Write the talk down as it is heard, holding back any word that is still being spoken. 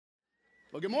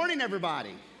Well, good morning,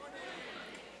 everybody.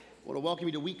 I want to welcome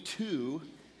you to week 2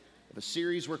 of a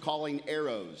series we're calling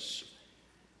Arrows.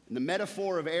 And the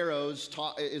metaphor of arrows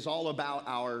is all about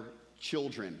our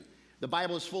children. The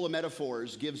Bible is full of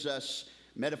metaphors, gives us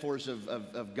metaphors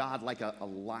of God like a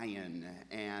lion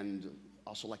and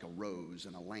also like a rose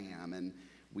and a lamb. And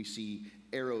we see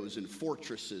arrows and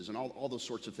fortresses and all those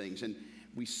sorts of things. And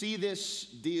we see this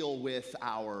deal with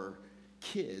our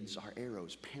kids, our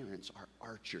arrows, parents, our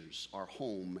archers. Our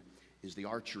home is the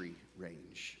archery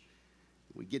range.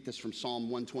 We get this from Psalm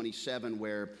 127,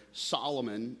 where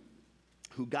Solomon,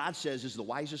 who God says is the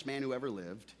wisest man who ever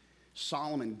lived,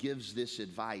 Solomon gives this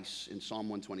advice in Psalm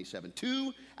 127.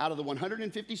 2 out of the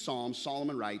 150 Psalms,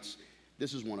 Solomon writes,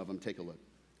 this is one of them, take a look.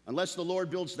 Unless the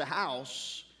Lord builds the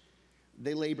house,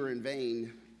 they labor in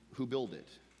vain who build it.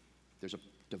 There's a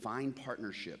divine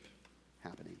partnership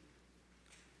happening.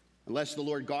 Unless the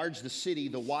Lord guards the city,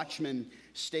 the watchman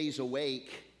stays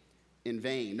awake in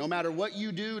vain. No matter what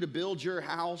you do to build your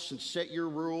house and set your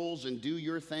rules and do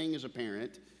your thing as a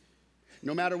parent,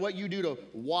 no matter what you do to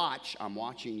watch, I'm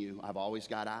watching you, I've always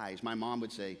got eyes. My mom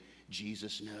would say,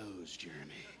 Jesus knows,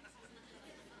 Jeremy,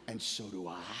 and so do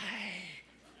I.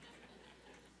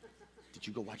 Did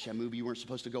you go watch that movie you weren't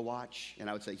supposed to go watch? And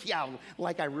I would say, yeah,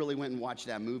 like I really went and watched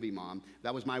that movie, Mom.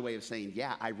 That was my way of saying,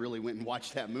 yeah, I really went and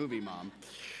watched that movie, Mom.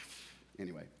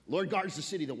 Anyway, Lord guards the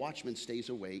city, the watchman stays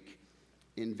awake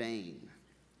in vain.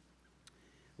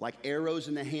 Like arrows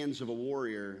in the hands of a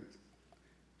warrior,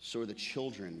 so are the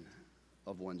children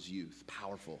of one's youth.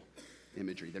 Powerful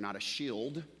imagery. They're not a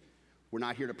shield. We're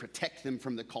not here to protect them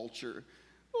from the culture.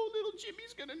 Oh, little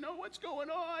Jimmy's gonna know what's going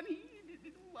on.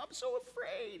 I'm so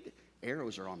afraid.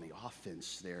 Arrows are on the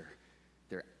offense. They're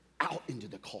out into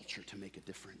the culture to make a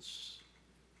difference.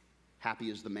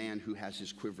 Happy is the man who has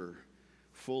his quiver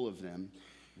full of them.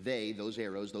 They, those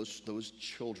arrows, those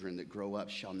children that grow up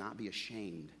shall not be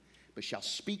ashamed, but shall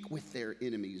speak with their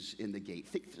enemies in the gate.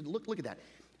 Look at that.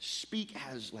 Speak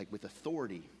as like with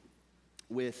authority,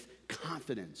 with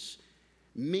confidence.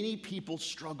 Many people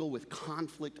struggle with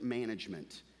conflict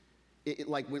management.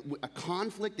 Like a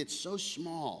conflict that's so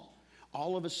small,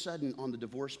 all of a sudden on the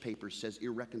divorce papers says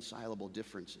irreconcilable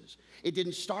differences. It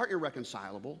didn't start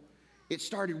irreconcilable. It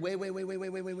started way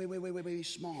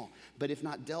small. But if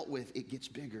not dealt with, it gets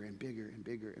bigger and bigger and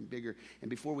bigger and bigger. And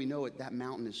before we know it, that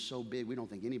mountain is so big, we don't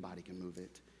think anybody can move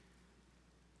it.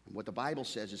 And what the Bible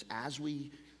says is as we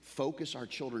focus our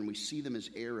children, we see them as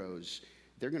arrows,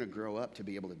 they're going to grow up to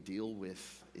be able to deal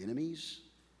with enemies.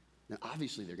 Now,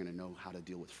 obviously, they're going to know how to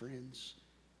deal with friends.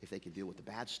 If they can deal with the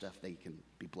bad stuff, they can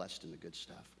be blessed in the good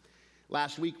stuff.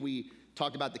 Last week, we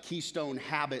talked about the keystone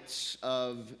habits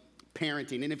of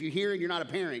parenting. And if you're here and you're not a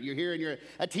parent, you're here and you're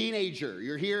a teenager,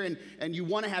 you're here and you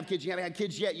want to have kids, you haven't had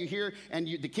kids yet, you're here and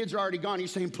the kids are already gone, you're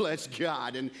saying, bless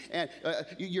God. And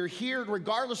you're here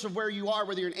regardless of where you are,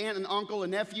 whether you're an aunt, an uncle, a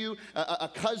nephew, a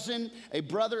cousin, a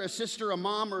brother, a sister, a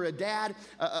mom, or a dad,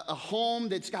 a home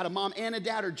that's got a mom and a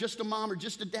dad, or just a mom or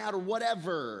just a dad, or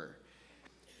whatever.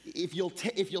 If you'll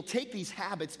take these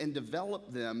habits and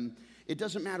develop them, it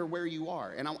doesn't matter where you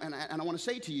are. And I want to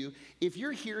say to you, if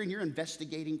you're here and you're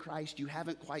investigating Christ, you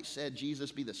haven't quite said,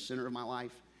 Jesus, be the center of my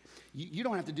life, you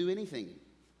don't have to do anything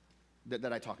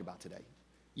that I talk about today.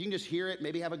 You can just hear it,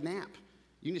 maybe have a nap.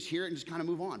 You can just hear it and just kind of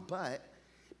move on. But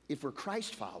if we're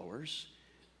Christ followers,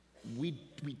 we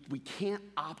can't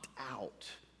opt out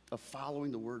of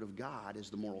following the Word of God as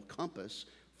the moral compass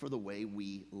for the way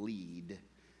we lead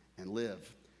and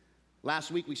live.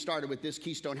 Last week we started with this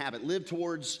keystone habit, live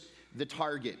towards the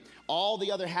target. All the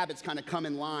other habits kind of come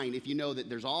in line if you know that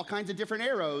there's all kinds of different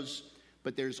arrows,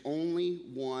 but there's only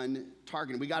one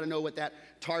target. And we got to know what that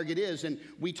target is. And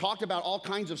we talked about all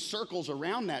kinds of circles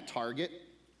around that target.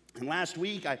 And last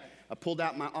week I pulled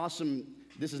out my awesome,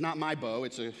 this is not my bow,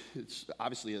 it's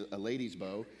obviously a lady's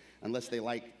bow, unless they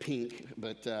like pink.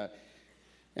 But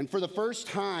and for the first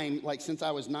time, like since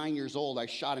I was 9 years old, I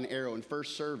shot an arrow. In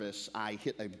first service, I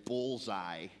hit a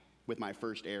bullseye with my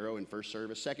first arrow in first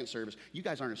service. Second service, you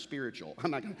guys aren't as spiritual.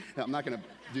 I'm not gonna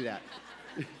do that.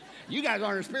 You guys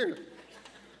aren't as spiritual.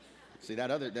 See,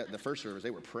 the first service,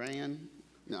 they were praying.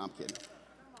 No, I'm kidding.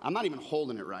 I'm not even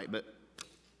holding it right, but,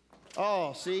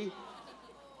 oh, see?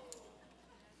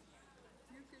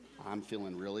 I'm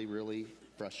feeling really, really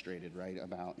frustrated right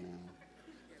about now.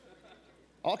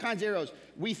 All kinds of arrows.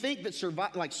 We think that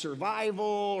survival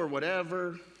or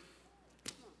whatever,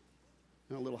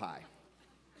 a little high.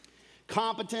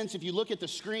 Competence, if you look at the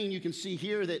screen, you can see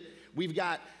here that we've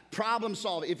got problem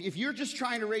solving. If you're just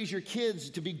trying to raise your kids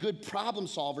to be good problem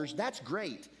solvers, that's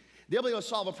great. They'll be able to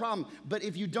solve a problem. But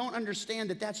if you don't understand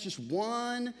that that's just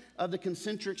one of the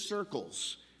concentric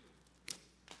circles,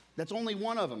 That's only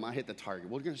one of them. I hit the target.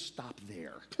 We're going to stop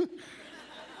there.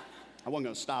 I wasn't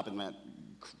going to stop in that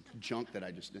junk that I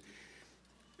just did.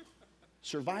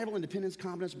 Survival, independence,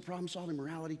 competence, problem solving,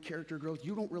 morality, character growth.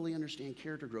 You don't really understand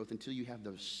character growth until you have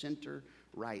the center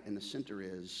right. And the center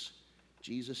is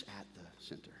Jesus at the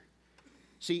center.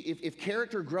 See, if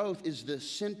character growth is the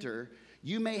center,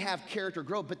 you may have character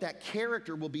growth, but that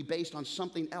character will be based on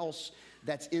something else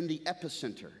that's in the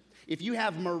epicenter. If you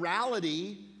have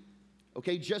morality,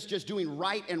 okay, just doing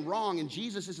right and wrong, and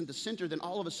Jesus isn't the center, then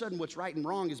all of a sudden what's right and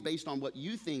wrong is based on what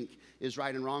you think is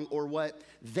right and wrong or what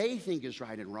they think is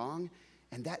right and wrong.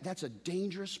 And that's a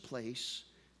dangerous place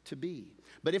to be.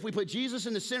 But if we put Jesus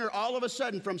in the center, all of a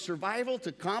sudden, from survival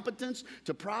to competence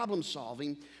to problem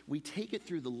solving, we take it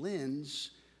through the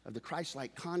lens of the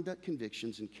Christ-like conduct,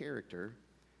 convictions, and character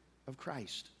of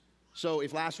Christ. So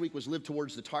if last week was live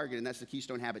towards the target, and that's the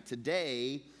keystone habit,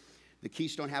 today, the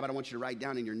keystone habit I want you to write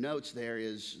down in your notes there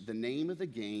is the name of the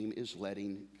game is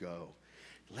letting go.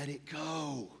 Let it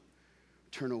go.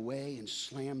 Turn away and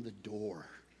slam the door.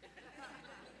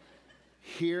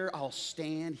 Here I'll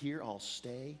stand, here I'll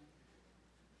stay.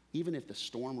 Even if the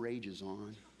storm rages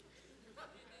on,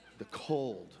 the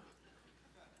cold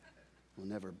will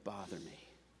never bother me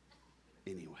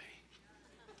anyway.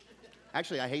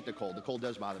 Actually, I hate the cold. The cold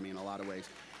does bother me in a lot of ways.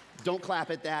 Don't clap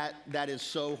at that. That is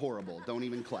so horrible. Don't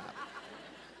even clap.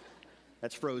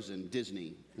 That's Frozen,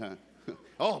 Disney.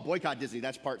 Oh, boycott Disney.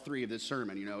 That's part 3 of this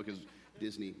sermon, because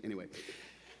Disney. Anyway.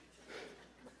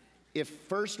 If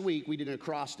first week we did an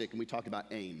acrostic and we talked about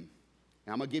aim,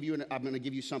 and I'm going to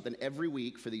give you something every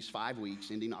week for these 5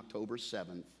 weeks, ending October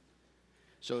 7th.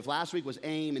 So if last week was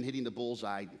aim and hitting the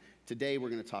bullseye, today we're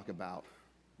going to talk about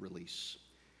release.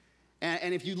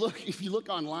 And if you look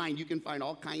online, you can find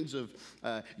all kinds of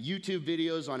YouTube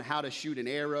videos on how to shoot an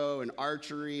arrow and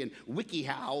archery. And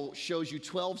WikiHow shows you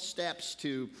 12 steps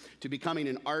to becoming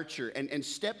an archer. And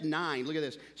step 9, look at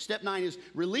this. Step 9 is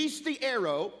release the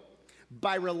arrow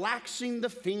by relaxing the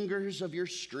fingers of your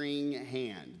string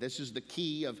hand. This is the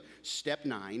key of step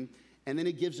 9. And then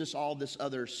it gives us all this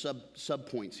other sub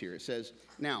points here. It says,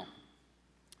 now,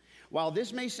 while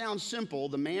this may sound simple,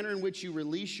 the manner in which you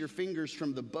release your fingers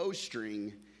from the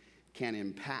bowstring can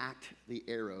impact the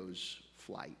arrow's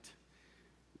flight.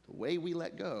 The way we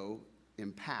let go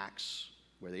impacts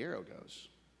where the arrow goes.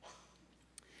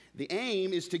 The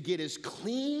aim is to get as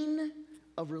clean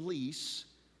of release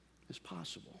as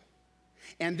possible.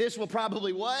 And this will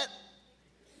probably what?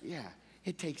 Yeah,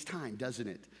 it takes time, doesn't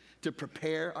it? To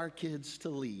prepare our kids to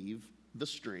leave the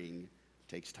string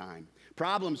takes time.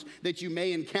 Problems that you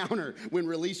may encounter when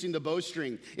releasing the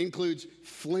bowstring includes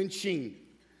flinching,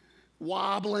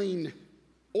 wobbling,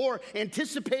 or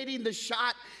anticipating the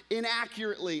shot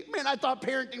inaccurately. Man, I thought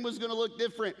parenting was going to look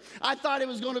different. I thought it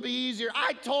was going to be easier.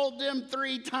 I told them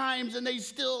 3 times and they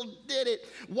still did it.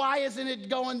 Why isn't it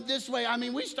going this way? I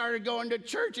mean, we started going to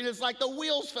church and it's like the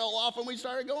wheels fell off when we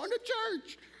started going to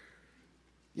church.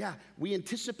 Yeah, we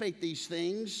anticipate these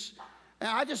things. And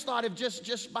I just thought if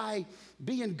just by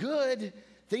being good,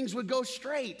 things would go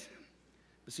straight.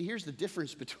 But see, here's the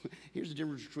difference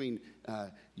between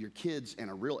your kids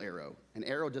and a real arrow. An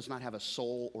arrow does not have a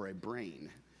soul or a brain.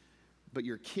 But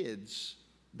your kids,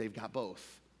 they've got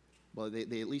both. Well,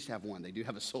 they at least have one. They do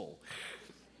have a soul.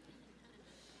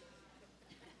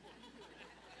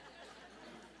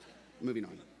 Moving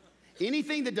on.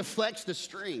 Anything that deflects the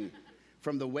string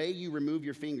from the way you remove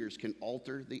your fingers can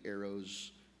alter the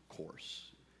arrow's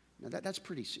course. Now that's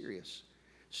pretty serious.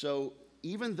 So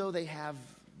even though they have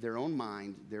their own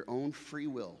mind, their own free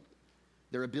will,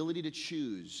 their ability to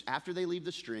choose after they leave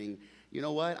the string, you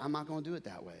know what? I'm not going to do it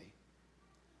that way.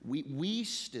 We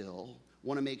still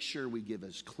want to make sure we give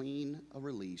as clean a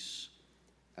release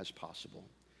as possible.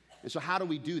 And so how do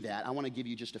we do that? I want to give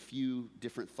you just a few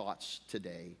different thoughts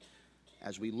today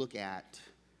as we look at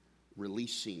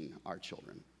releasing our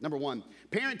children. Number 1,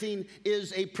 parenting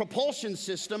is a propulsion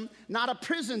system, not a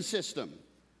prison system.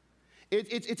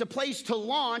 It's a place to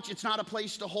launch, it's not a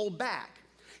place to hold back.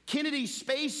 Kennedy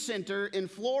Space Center in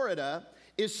Florida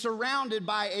is surrounded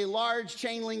by a large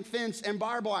chain link fence and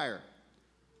barbed wire.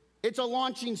 It's a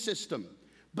launching system,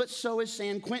 but so is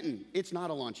San Quentin. It's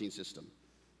not a launching system.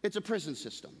 It's a prison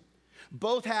system.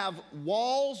 Both have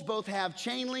walls, both have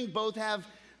chain link, both have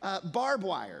barbed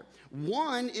wire.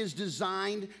 One is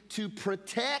designed to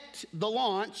protect the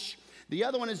launch. The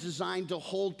other one is designed to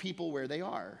hold people where they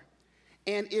are.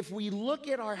 And if we look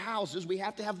at our houses, we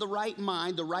have to have the right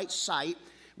mind, the right sight.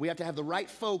 We have to have the right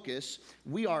focus.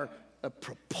 We are a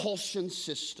propulsion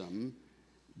system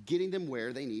getting them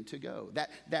where they need to go.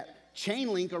 That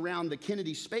chain link around the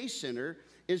Kennedy Space Center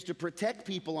is to protect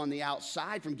people on the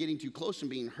outside from getting too close and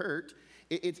being hurt.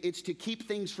 It's to keep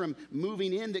things from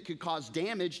moving in that could cause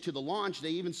damage to the launch. They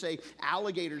even say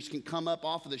alligators can come up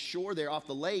off of the shore there, off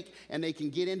the lake, and they can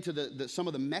get into some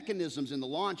of the mechanisms in the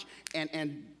launch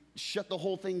and shut the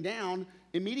whole thing down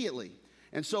immediately.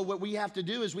 And so what we have to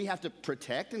do is we have to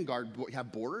protect and guard,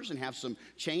 have borders and have some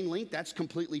chain link. That's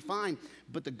completely fine.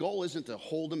 But the goal isn't to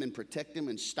hold them and protect them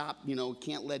and stop,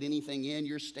 can't let anything in.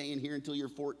 You're staying here until you're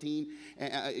 14.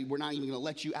 We're not even going to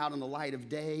let you out in the light of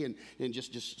day and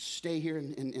just stay here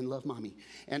and love mommy.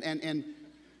 And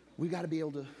we got to be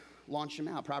able to launch them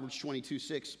out. Proverbs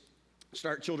 22:6,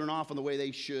 start children off on the way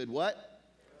they should what?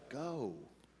 Go.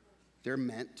 They're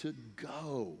meant to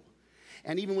go.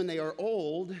 And even when they are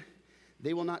old,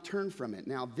 they will not turn from it.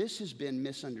 Now, this has been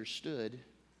misunderstood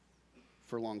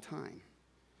for a long time,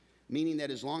 meaning that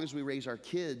as long as we raise our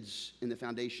kids in the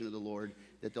foundation of the Lord,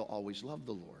 that they'll always love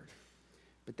the Lord.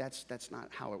 But that's not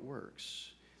how it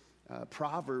works.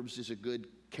 Proverbs is a good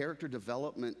character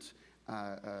development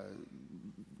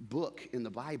book in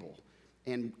the Bible.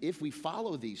 And if we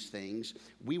follow these things,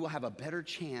 we will have a better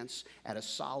chance at a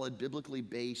solid, biblically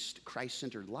based,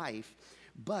 Christ-centered life.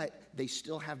 But they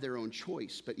still have their own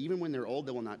choice. But even when they're old,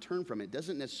 they will not turn from it. It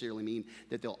doesn't necessarily mean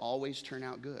that they'll always turn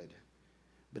out good.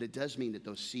 But it does mean that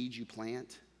those seeds you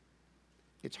plant,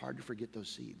 it's hard to forget those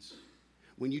seeds.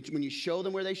 When you show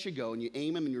them where they should go and you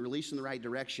aim them and you release them in the right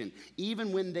direction,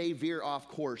 even when they veer off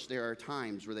course, there are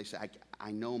times where they say,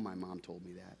 I know my mom told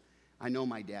me that. I know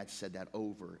my dad said that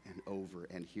over and over,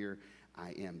 and here I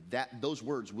am. Those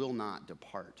words will not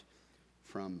depart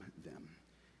from them.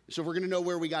 So if we're going to know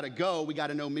where we got to go, we got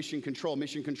to know mission control.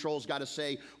 Mission control's got to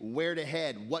say where to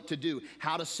head, what to do,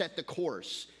 how to set the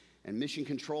course. And mission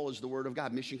control is the Word of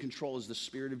God. Mission control is the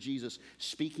Spirit of Jesus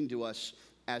speaking to us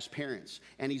as parents.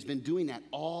 And He's been doing that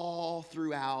all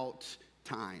throughout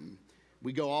time.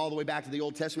 We go all the way back to the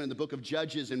Old Testament in the book of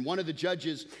Judges. And one of the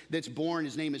judges that's born,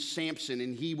 his name is Samson.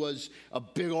 And he was a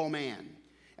big old man.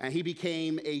 And he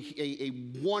became a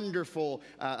wonderful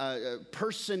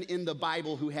person in the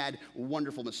Bible who had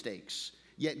wonderful mistakes.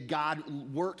 Yet God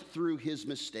worked through his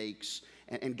mistakes,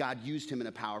 and God used him in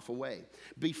a powerful way.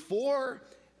 Before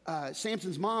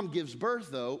Samson's mom gives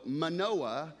birth, though,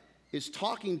 Manoah is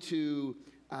talking to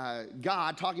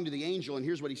God, talking to the angel, and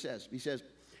here's what he says. He says,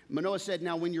 Manoah said,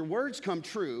 now when your words come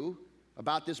true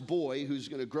about this boy who's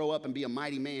going to grow up and be a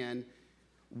mighty man,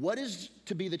 what is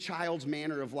to be the child's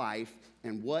manner of life,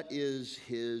 and what is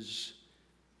his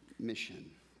mission?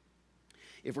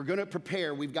 If we're going to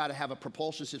prepare, we've got to have a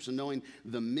propulsion system knowing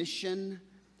the mission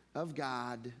of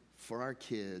God for our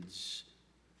kids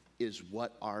is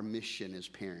what our mission as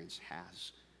parents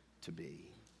has to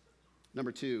be.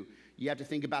 Number two, you have to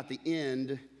think about the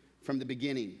end from the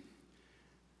beginning.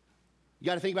 You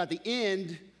got to think about the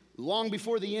end long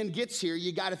before the end gets here.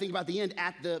 You got to think about the end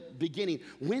at the beginning.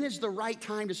 When is the right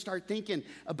time to start thinking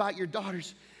about your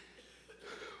daughter's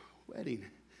wedding?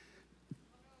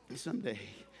 Someday.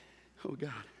 Oh,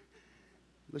 God.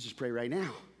 Let's just pray right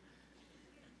now.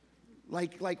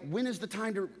 Like when is the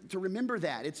time to remember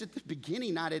that? It's at the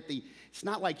beginning, it's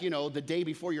not like, the day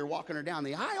before you're walking her down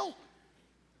the aisle.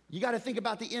 You got to think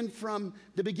about the end from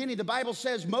the beginning. The Bible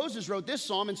says, Moses wrote this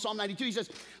psalm in Psalm 92. He says,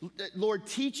 Lord,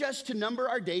 teach us to number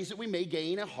our days that we may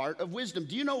gain a heart of wisdom.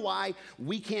 Do you know why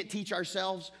we can't teach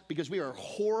ourselves? Because we are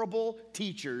horrible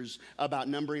teachers about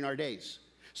numbering our days.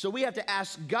 So we have to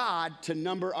ask God to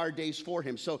number our days for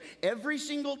him. So every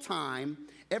single time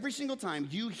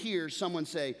you hear someone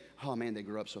say, oh man, they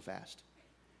grew up so fast.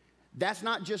 That's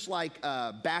not just like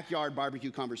a backyard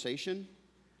barbecue conversation.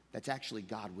 That's actually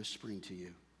God whispering to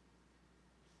you.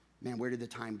 Man, where did the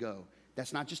time go?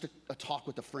 That's not just a talk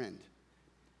with a friend.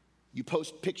 You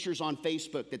post pictures on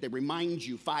Facebook that they remind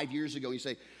you 5 years ago. And you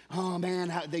say, oh man,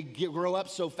 how they grow up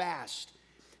so fast.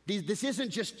 This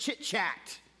isn't just chit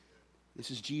chat.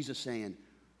 This is Jesus saying,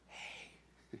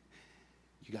 hey,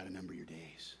 you got to number your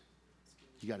days.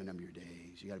 You got to number your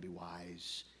days. You got to be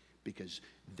wise because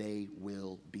they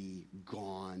will be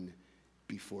gone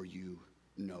before you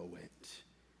know it.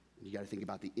 You got to think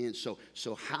about the end. So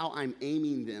how I'm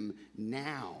aiming them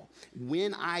now.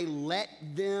 When I let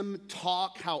them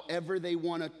talk however they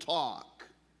want to talk,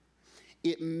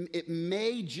 it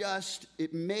may just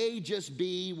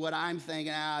be what I'm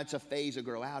thinking, it's a phase to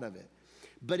grow out of it.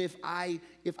 But if I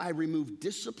remove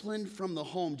discipline from the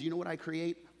home, do you know what I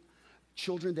create?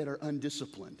 Children that are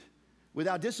undisciplined.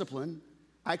 Without discipline,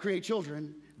 I create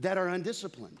children that are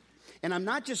undisciplined. And I'm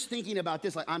not just thinking about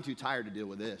this like, I'm too tired to deal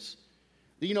with this.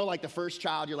 Like the first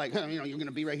child, you're like, you're going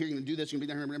to be right here, you're going to do this, you're going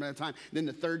to be there at a time. Then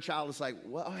the third child is like,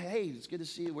 well, hey, it's good to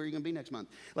see you. Where are you going to be next month?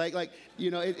 It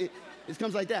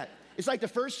comes like that. It's like the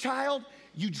first child,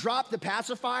 you drop the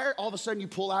pacifier, all of a sudden you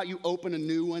pull out, you open a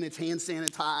new one, it's hand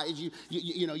sanitized,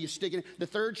 you stick it in. The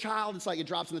third child, it's like it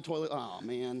drops in the toilet. Oh,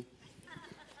 man.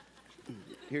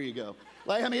 Here you go.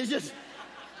 Like, I mean, it's just,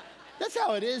 that's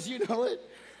how it is, you know it.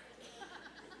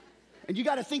 And you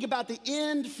got to think about the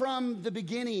end from the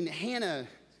beginning. Hannah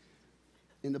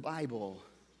in the Bible,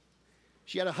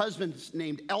 she had a husband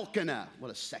named Elkanah. What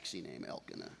a sexy name,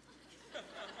 Elkanah.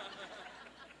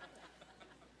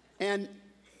 And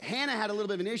Hannah had a little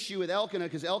bit of an issue with Elkanah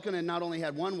because Elkanah not only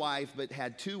had one wife, but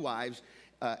had two wives,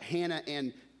 Hannah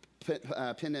and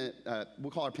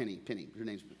we'll call her Penny. Penny, her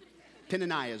name's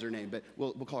Peninnah is her name, but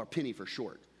we'll call her Penny for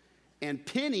short. And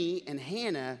Penny and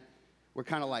Hannah were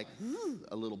kind of like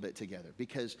a little bit together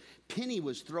because Penny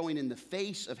was throwing in the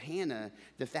face of Hannah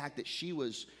the fact that she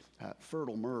was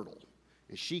fertile myrtle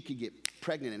and she could get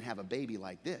pregnant and have a baby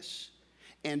like this.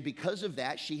 And because of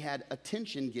that, she had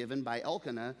attention given by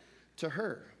Elkanah to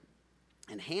her.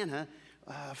 And Hannah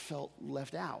felt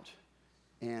left out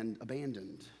and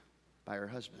abandoned by her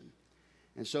husband.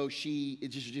 And so it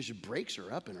just breaks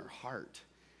her up in her heart.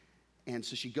 And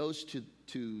so she goes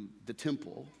to the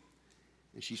temple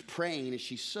and she's praying, and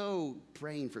she's so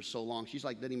praying for so long. She's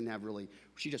like, doesn't even have really,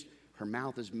 her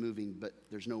mouth is moving, but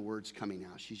there's no words coming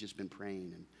out. She's just been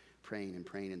praying and praying and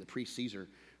praying. And the priest sees her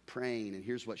praying, and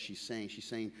here's what she's saying. She's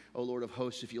saying, "O Lord of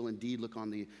hosts, if you'll indeed look on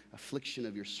the affliction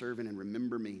of your servant and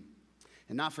remember me,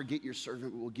 and not forget your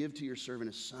servant, but will give to your servant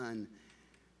a son,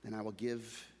 then I will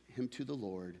give him to the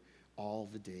Lord all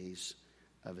the days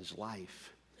of his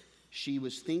life." She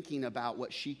was thinking about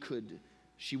what she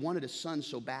wanted a son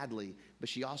so badly, but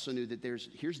she also knew that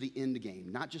here's the end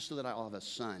game, not just so that I'll have a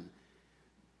son,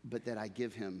 but that I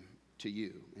give him to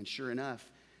you. And sure enough,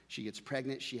 she gets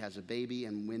pregnant, she has a baby,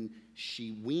 and when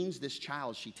she weans this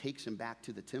child, she takes him back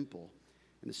to the temple.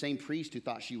 And the same priest who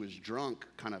thought she was drunk,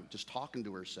 kind of just talking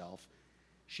to herself,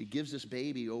 she gives this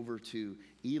baby over to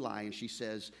Eli, and she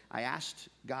says, "I asked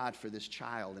God for this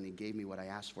child, and he gave me what I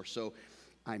asked for. So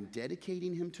I'm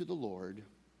dedicating him to the Lord.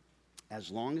 As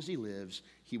long as he lives,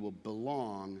 he will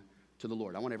belong to the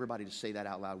Lord." I want everybody to say that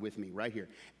out loud with me right here.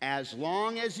 As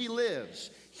long as he lives,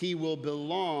 he will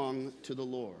belong to the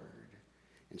Lord.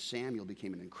 And Samuel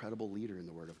became an incredible leader in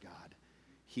the Word of God.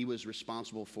 He was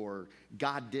responsible for,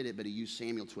 God did it, but he used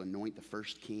Samuel to anoint the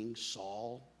first king,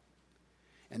 Saul.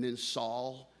 And then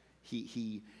Saul,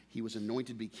 he was anointed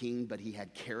to be king, but he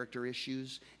had character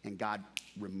issues, and God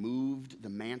removed the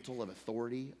mantle of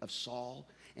authority of Saul,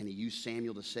 and he used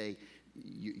Samuel to say,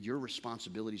 your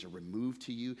responsibilities are removed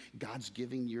to you. God's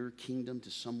giving your kingdom to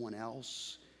someone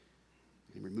else.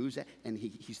 And he removes that, and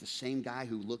he's the same guy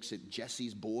who looks at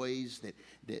Jesse's boys that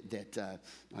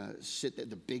sit there,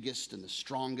 the biggest and the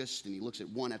strongest, and he looks at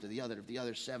one after the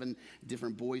other 7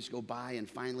 different boys go by, and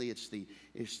finally it's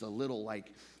the little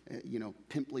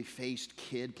pimply faced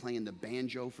kid playing the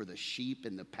banjo for the sheep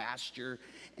in the pasture,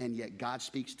 and yet God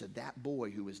speaks to that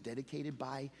boy who was dedicated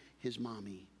by his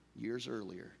mommy years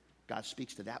earlier. God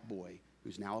speaks to that boy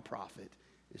who's now a prophet.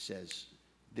 It says,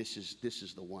 this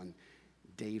is the one,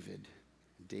 David.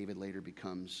 David later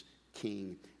becomes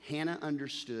king. Hannah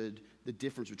understood the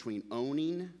difference between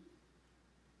owning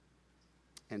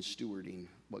and stewarding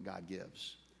what God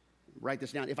gives. Write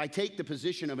this down. If I take the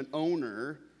position of an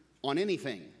owner on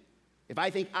anything, if I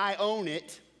think I own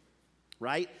it,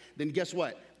 right, then guess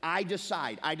what? I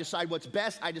decide. I decide what's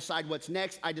best. I decide what's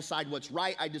next. I decide what's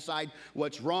right. I decide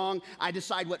what's wrong. I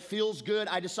decide what feels good.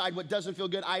 I decide what doesn't feel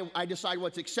good. I decide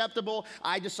what's acceptable.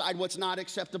 I decide what's not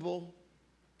acceptable.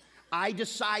 I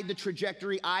decide the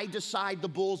trajectory. I decide the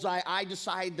bullseye. I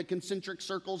decide the concentric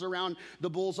circles around the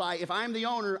bullseye. If I'm the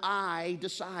owner, I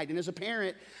decide. And as a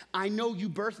parent, I know you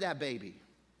birthed that baby.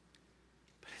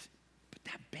 But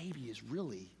that baby is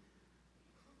really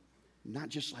not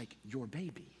just like your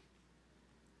baby.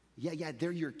 Yeah,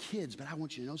 they're your kids, but I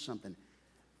want you to know something.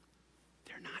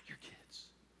 They're not your kids.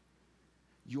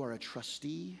 You are a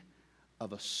trustee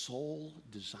of a soul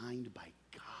designed by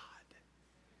God.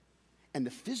 And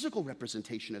the physical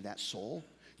representation of that soul,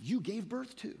 you gave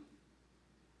birth to.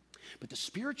 But the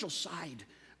spiritual side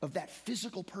of that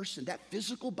physical person, that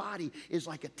physical body is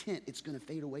like a tent. It's going to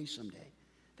fade away someday.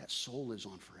 That soul lives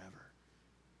on forever.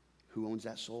 Who owns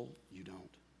that soul? You don't.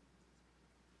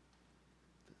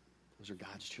 Those are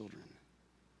God's children.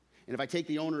 And if I take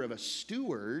the owner of a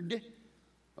steward,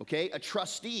 okay, a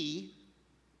trustee,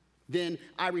 then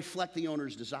I reflect the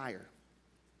owner's desire.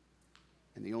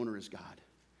 And the owner is God.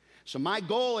 So my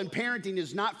goal in parenting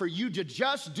is not for you to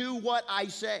just do what I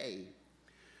say,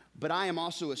 but I am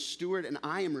also a steward, and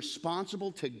I am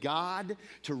responsible to God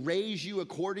to raise you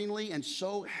accordingly, and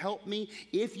so help me.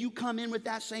 If you come in with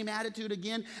that same attitude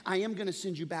again, I am going to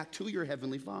send you back to your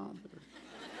Heavenly Father.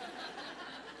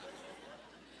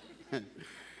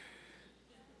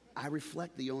 I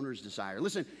reflect the owner's desire.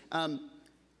 Listen,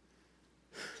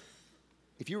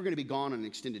 if you were going to be gone on an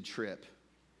extended trip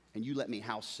and you let me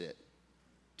house sit,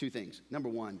 two things. Number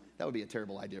one, that would be a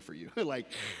terrible idea for you,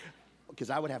 because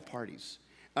I would have parties.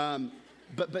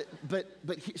 But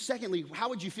secondly, how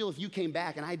would you feel if you came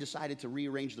back and I decided to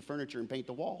rearrange the furniture and paint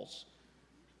the walls?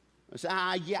 I said,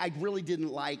 yeah, I really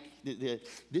didn't like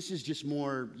this is just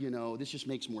more, this just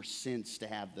makes more sense to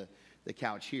have the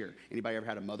couch here. Anybody ever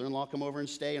had a mother-in-law come over and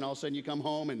stay, and all of a sudden you come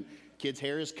home and kid's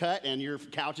hair is cut and your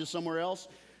couch is somewhere else?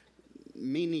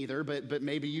 Me neither, but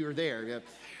maybe you were there.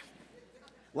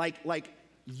 Like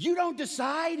you don't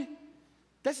decide.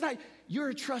 That's not, you're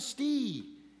a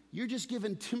trustee. You're just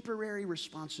given temporary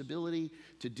responsibility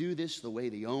to do this the way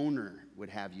the owner would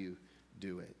have you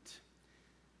do it.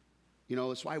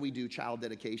 That's why we do child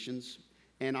dedications.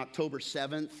 And October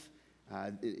 7th,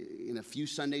 in a few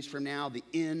Sundays from now, the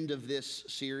end of this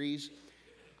series,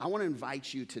 I want to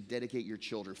invite you to dedicate your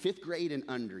children, 5th grade and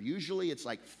under. Usually it's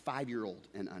like 5-year-old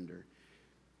and under.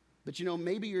 But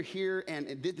maybe you're here,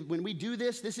 and when we do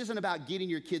this isn't about getting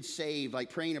your kids saved, like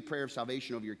praying a prayer of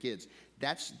salvation over your kids.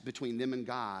 That's between them and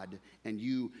God, and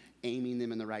you aiming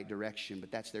them in the right direction,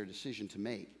 but that's their decision to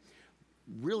make.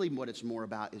 Really what it's more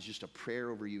about is just a prayer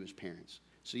over you as parents.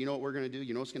 So you know what we're going to do?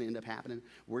 You know what's going to end up happening?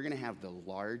 We're going to have the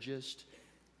largest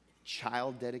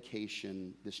child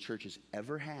dedication this church has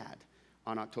ever had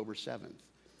on October 7th.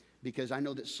 Because I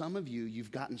know that some of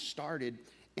you've gotten started,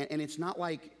 and it's not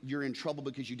like you're in trouble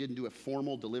because you didn't do a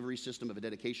formal delivery system of a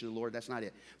dedication to the Lord. That's not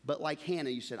it. But like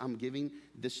Hannah, you said, I'm giving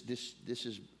this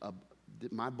is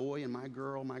my boy and my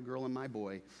girl and my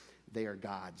boy. They are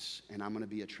God's, and I'm going to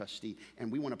be a trustee.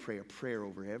 And we want to pray a prayer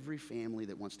over every family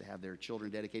that wants to have their children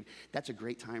dedicated. That's a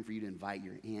great time for you to invite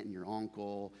your aunt and your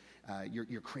uncle,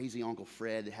 your crazy Uncle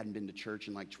Fred that hadn't been to church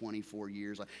in like 24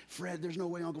 years. Like, Fred, there's no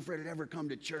way Uncle Fred would ever come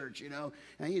to church, And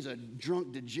he's a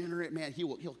drunk degenerate, man.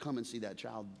 He'll come and see that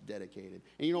child dedicated.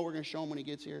 And you know what we're going to show him when he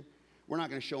gets here? We're not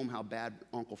going to show him how bad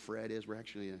Uncle Fred is. We're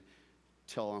actually going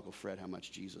to tell Uncle Fred how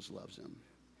much Jesus loves him.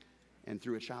 And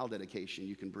through a child dedication,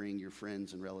 you can bring your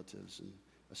friends and relatives and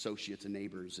associates and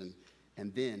neighbors.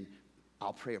 And then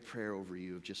I'll pray a prayer over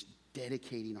you of just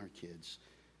dedicating our kids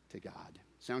to God.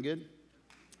 Sound good?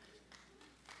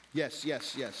 Yes.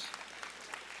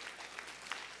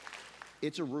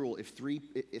 It's a rule.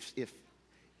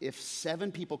 If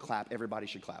 7 people clap, everybody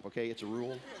should clap, okay? It's a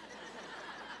rule.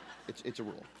 It's a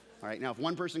rule. All right, now if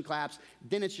one person claps,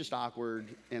 then it's just awkward,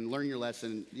 and learn your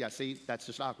lesson. Yeah, see, that's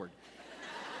just awkward.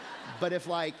 But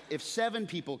if 7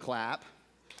 people clap,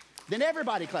 then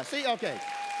everybody claps. See, okay.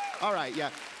 All right,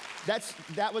 yeah.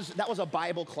 That was a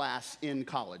Bible class in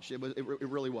college. It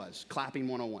really was. Clapping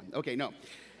 101. Okay, no.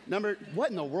 What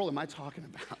in the world am I talking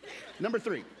about? Number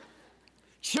 3.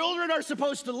 Children are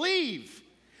supposed to leave.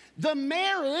 The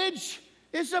marriage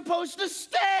is supposed to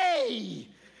stay.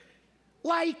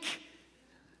 Like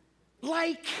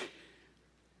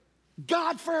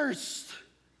God first.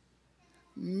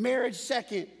 Marriage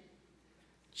second.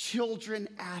 Children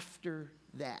after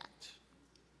that.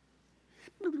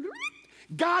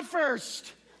 God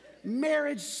first,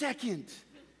 marriage second,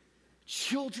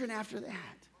 children after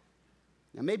that.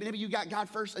 Now maybe you got God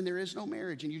first and there is no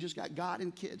marriage and you just got God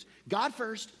and kids. God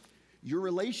first, your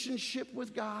relationship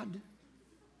with God,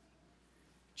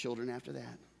 children after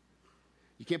that.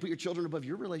 You can't put your children above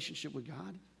your relationship with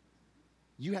God.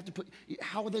 You have to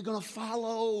how are they going to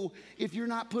follow if you're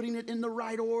not putting it in the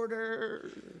right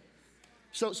order?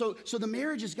 So the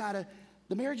marriage has got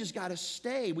to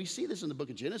stay. We see this in the book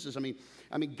of Genesis. I mean,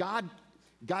 God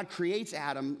creates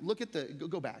Adam. Look at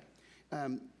go back.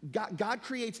 God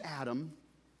creates Adam,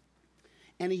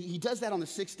 and he does that on the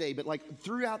 6th day. But like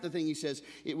throughout the thing, he says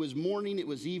it was morning, it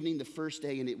was evening, the first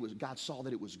day, and God saw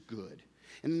that it was good.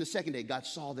 And then the 2nd day, God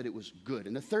saw that it was good.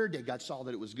 And the 3rd day, God saw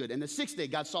that it was good. And the 6th day,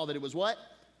 God saw that it was what?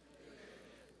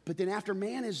 But then after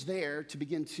man is there to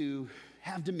begin to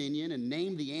have dominion and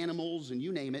name the animals and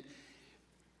you name it,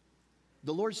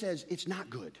 the Lord says it's not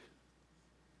good.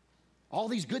 All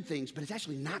these good things, but it's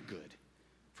actually not good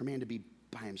for man to be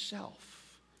by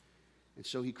himself. And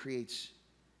so he creates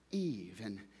Eve.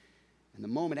 And the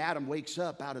moment Adam wakes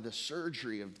up out of the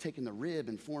surgery of taking the rib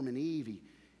and forming Eve,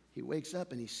 he wakes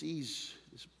up and he sees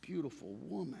this beautiful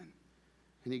woman.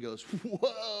 And he goes,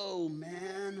 whoa,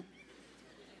 man.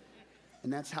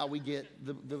 And that's how we get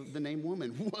the name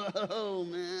woman. Whoa,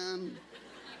 man.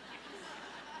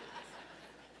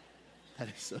 That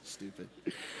is so stupid.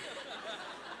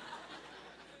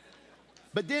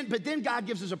 But then God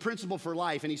gives us a principle for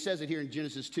life, and he says it here in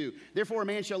Genesis 2. Therefore, a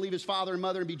man shall leave his father and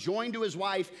mother and be joined to his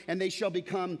wife, and they shall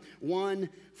become one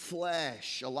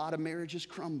flesh. A lot of marriages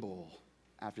crumble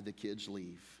after the kids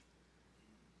leave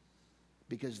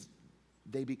because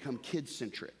they become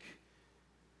kid-centric.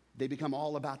 They become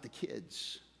all about the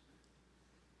kids.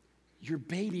 Your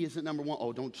baby isn't number one.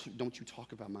 Oh, don't you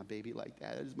talk about my baby like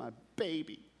that. That is my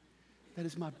baby. That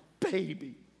is my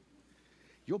baby.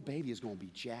 Your baby is going to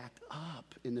be jacked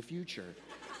up in the future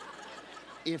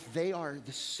if they are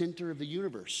the center of the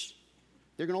universe.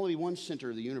 There can only be one center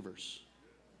of the universe.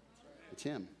 It's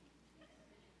him.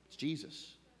 It's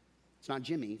Jesus. It's not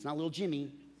Jimmy. It's not little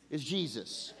Jimmy. It's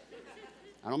Jesus.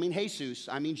 I don't mean Jesus.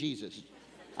 I mean Jesus.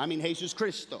 I mean Jesus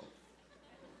Cristo.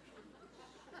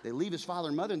 They leave his father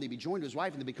and mother and they be joined to his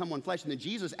wife and they become one flesh. And then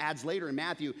Jesus adds later in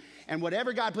Matthew, and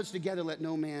whatever God puts together, let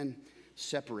no man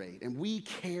separate. And we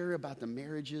care about the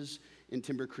marriages in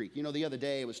Timber Creek. You know, the other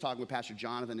day I was talking with Pastor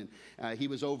Jonathan, and he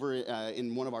was over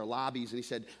in one of our lobbies, and he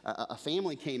said, a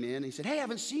family came in, and he said, hey, I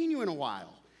haven't seen you in a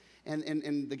while.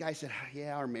 And the guy said,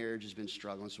 yeah, our marriage has been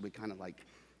struggling, so we kind of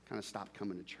stopped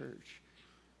coming to church.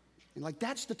 And like,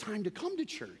 that's the time to come to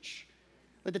church.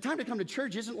 Like, the time to come to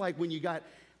church isn't like when you got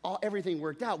everything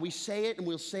worked out. We say it, and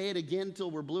we'll say it again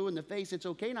until we're blue in the face. It's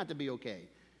okay not to be okay.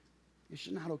 It's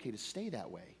just not okay to stay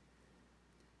that way.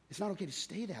 It's not okay to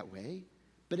stay that way,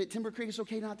 but at Timber Creek, it's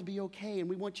okay not to be okay, and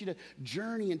we want you to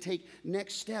journey and take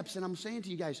next steps. And I'm saying to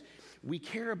you guys, we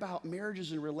care about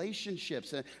marriages and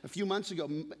relationships. A few months ago,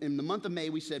 in the month of May,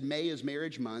 we said May is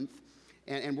Marriage Month,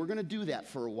 and we're going to do that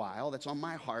for a while. That's on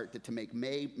my heart, to make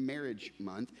May Marriage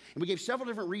Month. And we gave several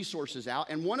different resources out,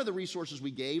 and one of the resources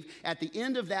we gave at the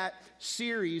end of that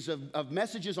series of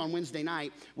messages on Wednesday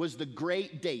night was the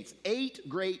great dates, 8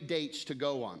 great dates to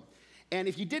go on. And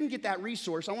if you didn't get that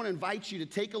resource, I want to invite you to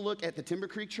take a look at the Timber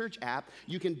Creek Church app.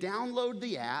 You can download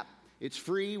the app. It's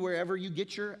free wherever you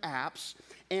get your apps.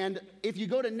 And if you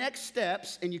go to Next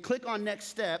Steps and you click on Next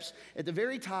Steps, at the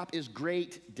very top is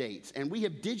Great Dates. And we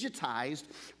have digitized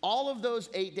all of those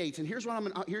 8 dates. And here's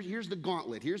what here's the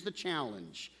gauntlet. Here's the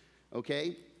challenge.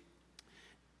 Okay?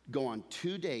 Go on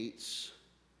 2 dates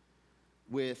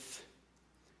with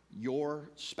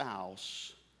your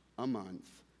spouse a month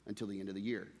until the end of the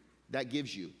year. That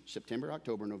gives you September,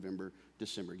 October, November,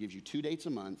 December. It gives you 2 dates a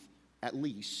month at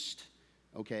least,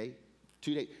 okay?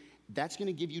 2 dates. That's going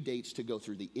to give you dates to go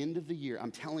through the end of the year.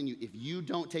 I'm telling you, if you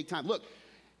don't take time. Look,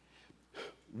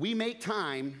 we make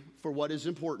time for what is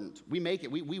important. We make it.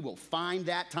 We will find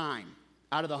that time.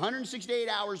 Out of the 168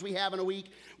 hours we have in a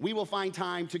week, we will find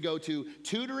time to go to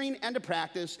tutoring and to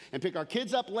practice and pick our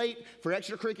kids up late for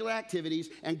extracurricular activities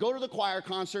and go to the choir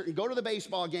concert and go to the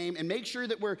baseball game and make sure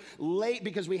that we're late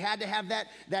because we had to have that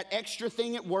extra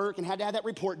thing at work and had to have that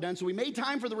report done. So we made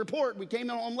time for the report. We came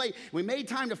home late. We made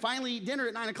time to finally eat dinner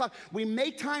at 9 o'clock. We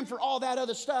make time for all that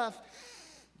other stuff.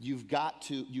 You've got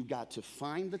to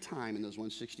find the time in those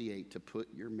 168 to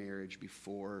put your marriage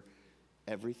before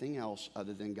everything else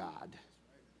other than God.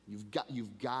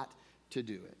 You've got to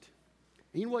do it.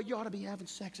 And you know what? You ought to be having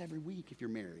sex every week if you're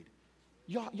married.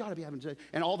 You ought to be having sex.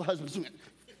 And all the husbands,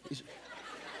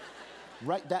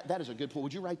 right? That is a good point.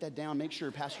 Would you write that down? Make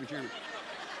sure, Pastor Jeremy.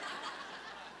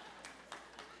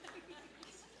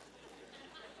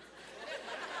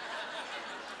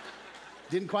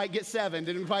 Didn't quite get 7.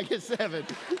 Okay.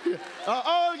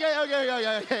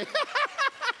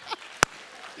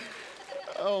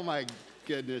 Oh, my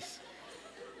goodness.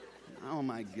 Oh,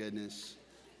 my goodness.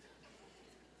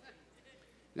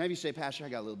 Now, if you say, Pastor, I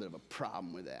got a little bit of a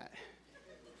problem with that.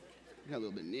 I got a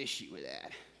little bit of an issue with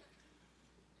that.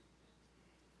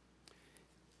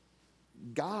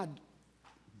 God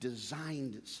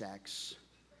designed sex,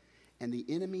 and the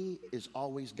enemy has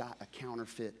always got a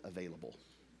counterfeit available.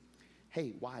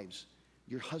 Hey, wives,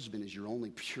 your husband is your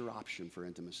only pure option for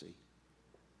intimacy.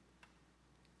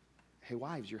 Hey,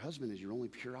 wives, your husband is your only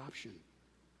pure option.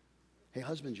 Hey,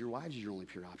 husbands, your wives is your only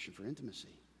pure option for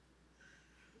intimacy.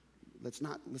 Let's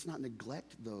not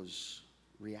neglect those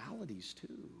realities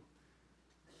too,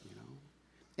 you know.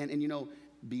 And you know,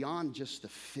 beyond just the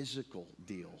physical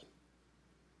deal,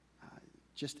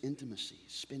 just intimacy,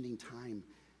 spending time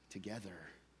together,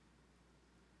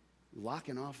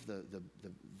 locking off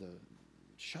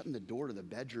shutting the door to the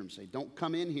bedroom, say, don't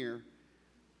come in here.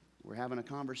 We're having a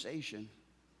conversation.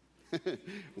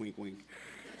 Wink, wink.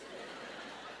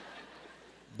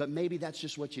 But maybe that's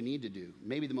just what you need to do.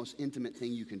 Maybe the most intimate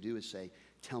thing you can do is say,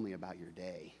 tell me about your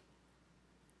day.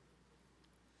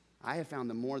 I have found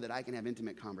the more that I can have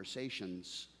intimate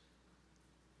conversations,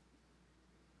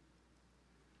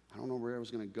 don't know where I was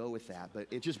going to go with that, but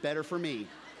it's just better for me.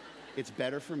 It's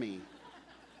better for me.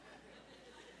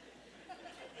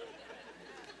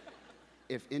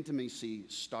 If intimacy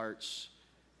starts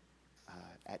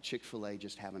at Chick-fil-A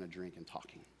just having a drink and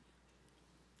talking.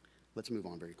 Let's move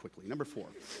on very quickly. Number 4.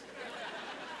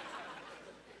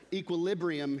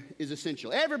 Equilibrium is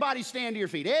essential. Everybody stand to your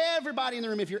feet. Everybody in the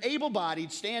room, if you're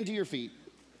able-bodied, stand to your feet.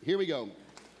 Here we go.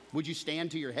 Would you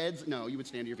stand to your heads? No, you would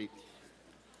stand to your feet.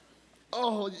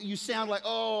 Oh, you sound like,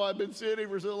 oh, I've been sitting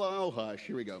for so long. Oh, hush.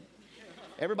 Here we go.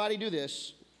 Everybody do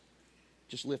this.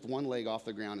 Just lift one leg off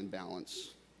the ground and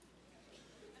balance.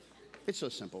 It's so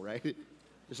simple, right?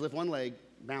 Just lift one leg,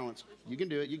 balance. You can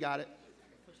do it. You got it.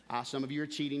 Some of you are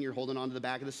cheating. You're holding on to the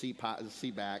back of the seat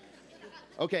back.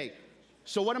 Okay,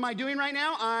 so what am I doing right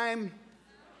now? I'm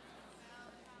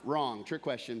wrong. Trick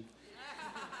question.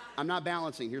 I'm not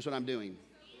balancing. Here's what I'm doing.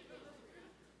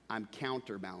 I'm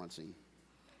counterbalancing.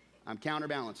 I'm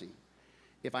counterbalancing.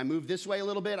 If I move this way a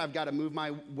little bit, I've got to move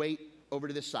my weight over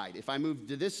to this side. If I move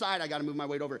to this side, I got to move my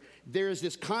weight over. There's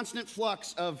this constant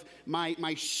flux of my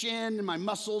shin, my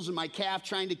muscles, and my calf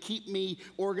trying to keep me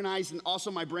organized, and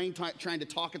also my brain trying to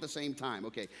talk at the same time.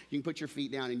 Okay, you can put your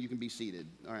feet down and you can be seated.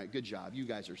 All right, good job. You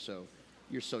guys are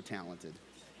you're so talented.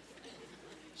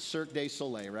 Cirque du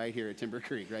Soleil right here at Timber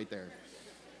Creek, right there.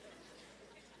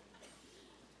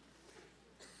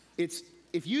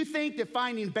 If you think that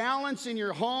finding balance in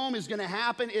your home is going to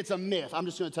happen, it's a myth. I'm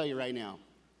just going to tell you right now.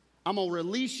 I'm going to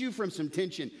release you from some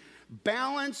tension.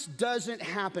 Balance doesn't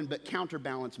happen, but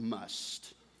counterbalance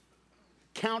must.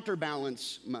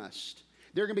 Counterbalance must.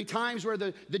 There are going to be times where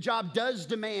the job does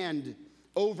demand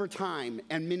overtime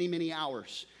and many, many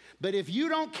hours. But if you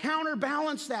don't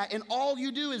counterbalance that and all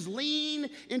you do is lean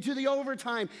into the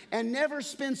overtime and never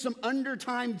spend some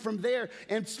undertime from there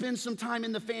and spend some time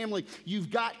in the family,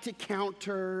 you've got to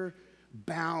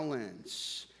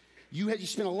counterbalance. You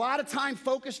spend a lot of time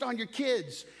focused on your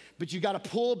kids, but you got to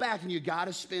pull back and you got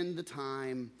to spend the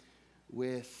time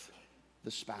with the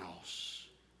spouse.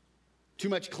 Too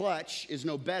much clutch is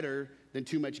no better than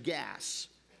too much gas.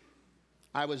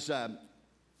 I was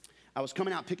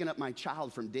coming out picking up my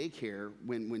child from daycare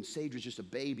when Sage was just a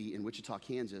baby in Wichita,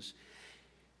 Kansas.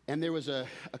 And there was a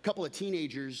couple of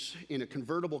teenagers in a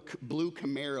convertible blue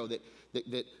Camaro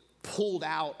that pulled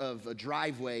out of a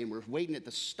driveway and were waiting at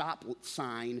the stop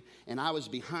sign, and I was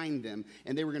behind them,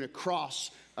 and they were going to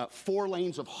cross 4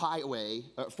 lanes of highway,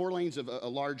 4 lanes of a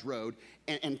large road,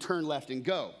 and turn left and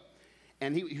go.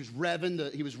 And he was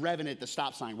revving at the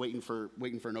stop sign, waiting for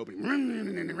an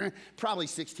opening. Probably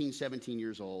 16, 17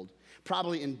 years old.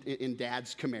 Probably in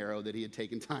Dad's Camaro that he had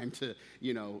taken time to,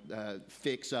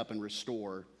 fix up and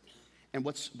restore. And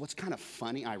what's kind of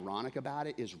funny, ironic about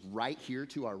it is right here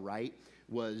to our right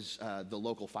was the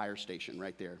local fire station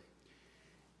right there.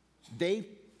 They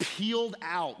peeled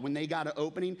out when they got an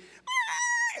opening,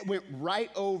 went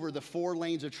right over the 4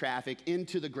 lanes of traffic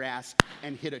into the grass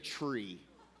and hit a tree.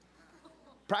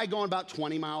 Probably going about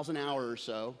 20 miles an hour or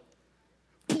so.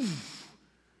 Poof.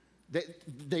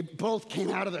 They both came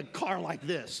out of the car like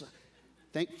this.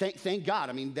 Thank God.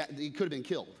 I mean, he could have been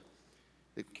killed.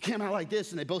 They came out like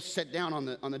this, and they both sat down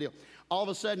on the deal. All of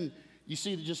a sudden, you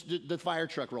see the fire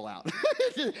truck roll out.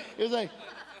 It was like,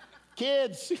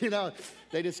 kids,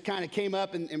 they just kind of came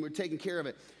up and were taking care of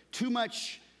it. Too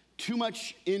much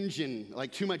engine,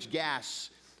 like too much gas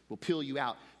will peel you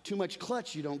out. Too much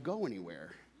clutch, you don't go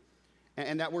anywhere.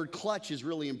 And that word clutch is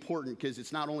really important because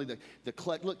it's not only the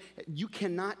clutch. Look, you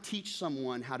cannot teach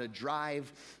someone how to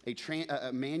drive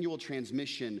a manual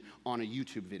transmission on a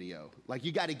YouTube video. Like,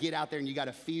 you got to get out there and you got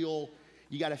to feel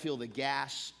the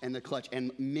gas and the clutch.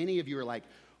 And many of you are like,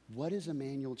 what is a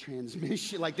manual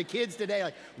transmission? Like the kids today,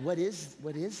 like, what is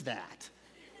that?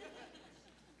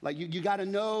 Like, you got to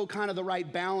know kind of the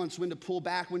right balance, when to pull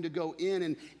back, when to go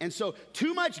in. And so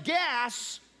too much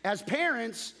gas as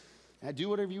parents. Do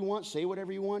whatever you want, say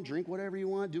whatever you want, drink whatever you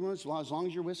want, do it as long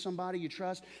as you're with somebody you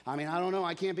trust. I mean, I don't know,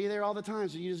 I can't be there all the time,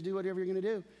 so you just do whatever you're going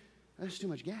to do. That's too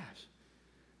much gas.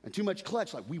 And too much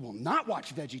clutch, like, we will not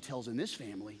watch VeggieTales in this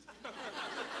family.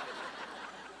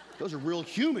 Those are real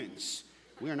humans.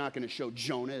 We are not going to show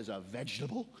Jonah as a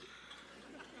vegetable.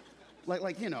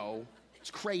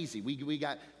 It's crazy. We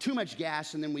got too much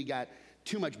gas, and then we got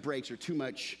too much brakes or too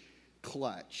much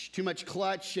clutch. Too much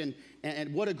clutch, and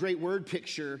what a great word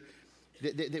picture.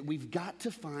 That we've got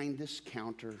to find this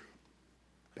counter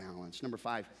balance. Number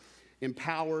 5,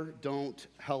 empower, don't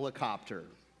helicopter.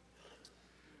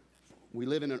 We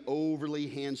live in an overly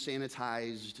hand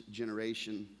sanitized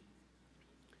generation.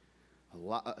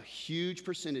 A huge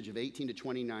percentage of 18 to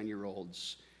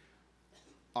 29-year-olds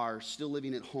are still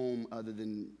living at home other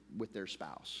than with their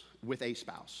spouse, with a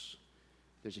spouse.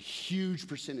 There's a huge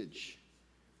percentage.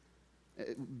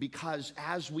 Because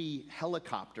as we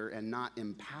helicopter and not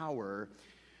empower,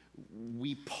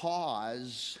 we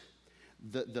pause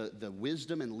the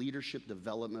wisdom and leadership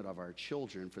development of our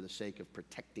children for the sake of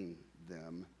protecting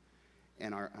them.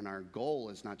 And our goal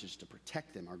is not just to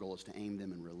protect them, our goal is to aim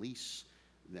them and release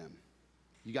them.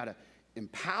 You got to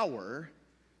empower,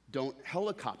 don't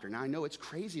helicopter. Now, I know it's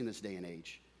crazy in this day and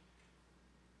age.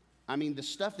 I mean, the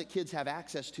stuff that kids have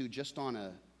access to just on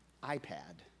an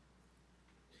iPad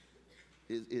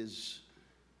is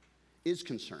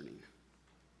concerning.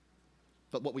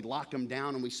 But what we lock them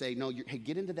down and we say, no, hey,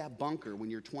 get into that bunker. When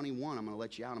you're 21, I'm going to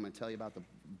let you out. I'm going to tell you about the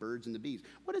birds and the bees.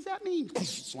 What does that mean?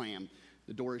 Slam.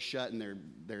 The door is shut and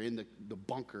they're in the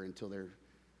bunker until they're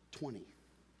 20. Do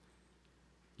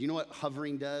you know what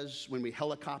hovering does? When we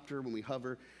helicopter, when we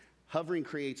hover, hovering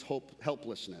creates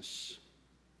helplessness.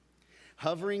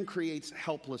 Hovering creates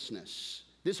helplessness.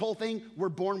 This whole thing, we're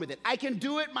born with it. I can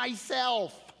do it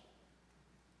myself.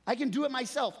 I can do it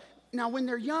myself. Now, when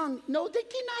they're young, no, they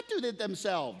cannot do that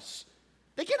themselves.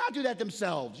 They cannot do that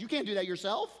themselves. You can't do that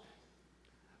yourself.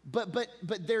 But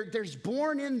there's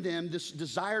born in them this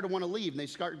desire to want to leave. And they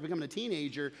start becoming a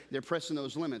teenager, they're pressing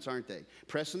those limits, aren't they?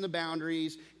 Pressing the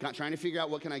boundaries, trying to figure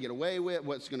out what can I get away with,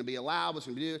 what's going to be allowed, what's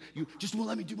going to be do. You just won't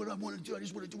let me do what I want to do. I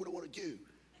just want to do what I want to do.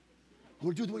 I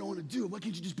want to do what I want to do. Why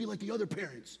can't you just be like the other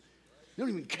parents? They don't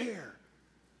even care.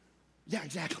 Yeah,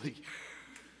 exactly.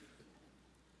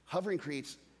 Hovering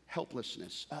creates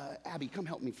helplessness. Abby, come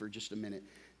help me for just a minute.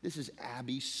 This is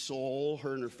Abby Soul.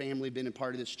 Her and her family have been a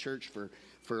part of this church for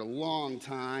a long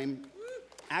time.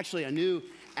 Actually, I knew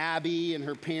Abby and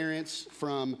her parents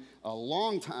from a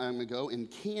long time ago in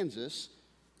Kansas.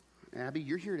 Abby,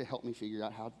 you're here to help me figure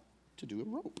out how to do a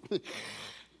rope. I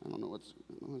don't know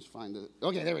let's find it.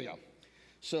 Okay, there we go.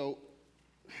 So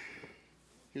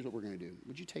here's what we're going to do.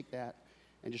 Would you take that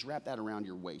and just wrap that around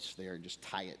your waist there and just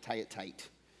tie it tight.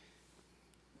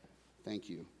 Thank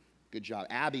you. Good job.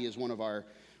 Abby is one of our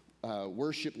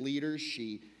worship leaders.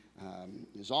 She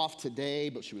is off today,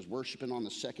 but she was worshiping on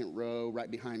the second row right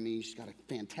behind me. She's got a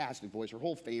fantastic voice. Her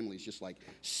whole family is just like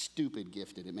stupid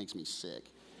gifted. It makes me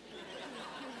sick.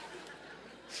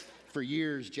 For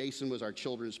years, Jason was our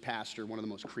children's pastor, one of the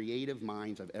most creative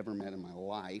minds I've ever met in my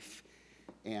life.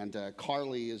 And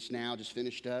Carly is now just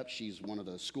finished up. She's one of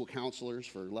the school counselors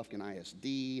for Lufkin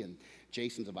ISD, and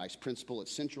Jason's a vice principal at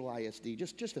Central ISD.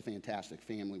 Just a fantastic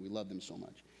family. We love them so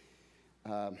much.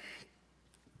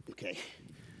 Okay.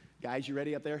 Guys, you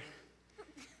ready up there?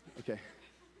 Okay.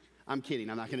 I'm kidding.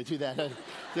 I'm not going to do that.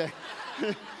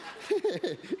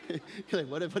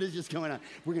 What is just going on?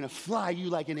 We're going to fly you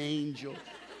like an angel.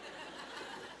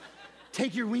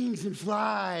 Take your wings and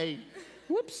fly.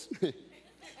 Whoops.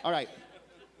 All right.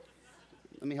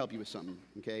 Let me help you with something,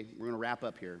 okay? We're going to wrap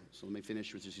up here. So let me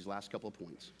finish with just these last couple of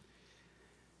points.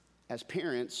 As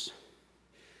parents,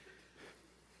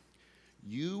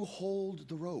 you hold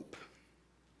the rope.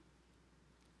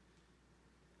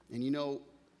 And you know,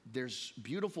 there's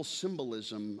beautiful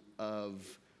symbolism of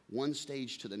one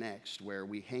stage to the next where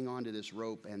we hang on to this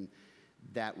rope and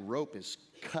that rope is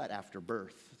cut after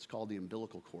birth. It's called the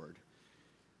umbilical cord.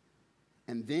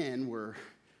 And then we're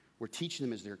teaching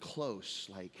them as they're close,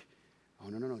 like, oh,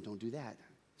 no, don't do that.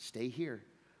 Stay here.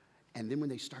 And then when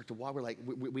they start to walk, we're like,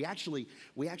 we actually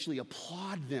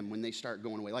applaud them when they start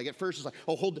going away. Like at first it's like,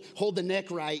 oh, hold the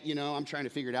neck right, you know. I'm trying to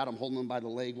figure it out. I'm holding them by the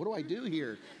leg. What do I do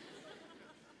here?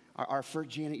 Our first,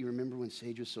 Janet, you remember when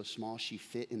Sage was so small, she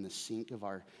fit in the sink of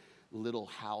our little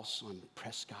house on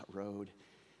Prescott Road.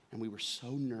 And we were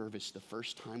so nervous the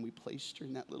first time we placed her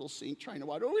in that little sink, trying to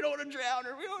watch, oh, we don't want to drown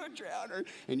her, we don't want to drown her.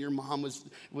 And your mom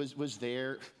was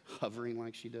there, hovering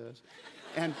like she does.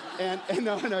 And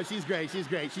no, she's great.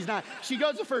 She's not, she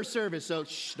goes to first service, so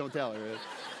shh, don't tell her.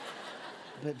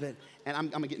 But and I'm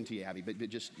gonna get into you, Abby, but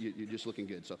just, you're just looking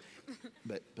good. So,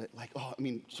 but like, oh, I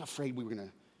mean, so afraid we were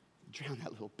gonna drown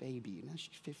that little baby. Now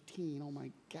she's 15, oh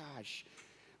my gosh.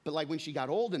 But like when she got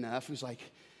old enough, it was like,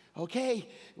 okay,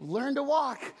 learn to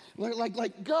walk. Learn, like,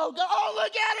 go. Oh,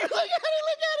 look at her.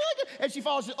 And she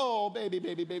falls, oh, baby.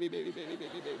 Come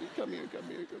here.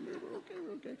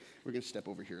 We're okay. We're going to step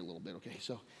over here a little bit, okay?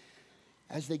 So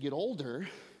as they get older,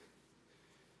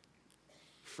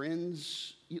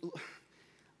 friends,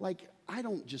 I'm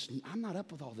not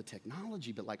up with all the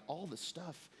technology, but like all the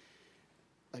stuff,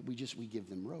 like we give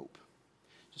them rope.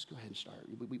 Just go ahead and start.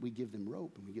 We give them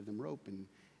rope,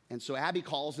 and so Abby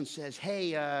calls and says,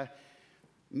 hey,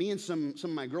 me and some of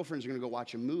my girlfriends are going to go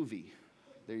watch a movie.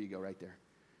 There you go, right there.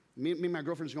 Me and my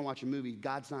girlfriends are going to watch a movie,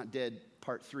 God's Not Dead,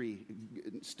 Part 3,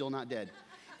 still not dead.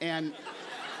 And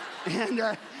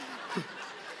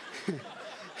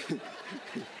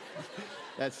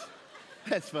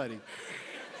That's funny.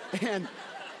 And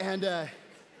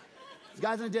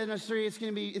Guys on the Dead Nuts 3, it's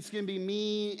gonna be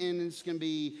me, and it's gonna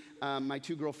be my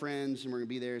 2 girlfriends, and we're gonna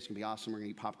be there. It's gonna be awesome. We're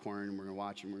gonna eat popcorn, and we're gonna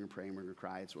watch, and we're gonna pray, and we're gonna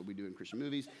cry. It's what we do in Christian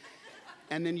movies.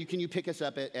 And then you pick us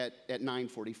up at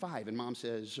 9:45? And mom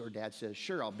says, or dad says,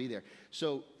 sure, I'll be there.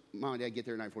 So mom and dad get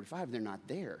there at 9:45, and they're not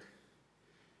there.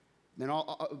 Then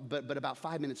but about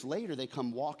 5 minutes later, they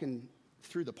come walking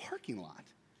through the parking lot.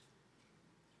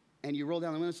 And you roll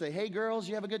down the window and say, hey, girls,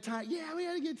 you have a good time? Yeah, we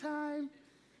had a good time.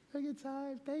 Had a good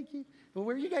time, thank you. But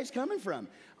where are you guys coming from?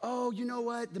 Oh, you know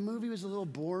what? The movie was a little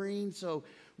boring, so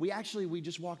we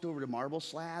just walked over to Marble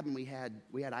Slab, and we had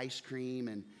ice cream,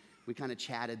 and we kind of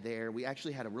chatted there. We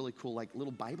actually had a really cool,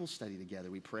 little Bible study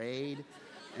together. We prayed,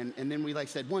 and then we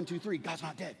said, 1, 2, 3, God's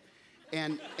not dead.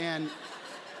 And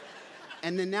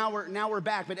then now we're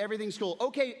back, but everything's cool.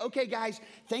 Okay, guys,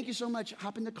 thank you so much.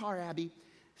 Hop in the car, Abby.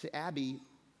 Say, Abby,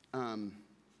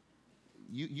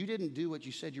 you didn't do what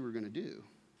you said you were going to do.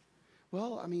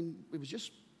 Well, I mean, it was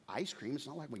just ice cream. It's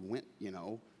not like we went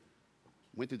through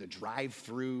the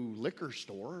drive-through liquor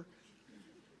store.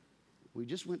 We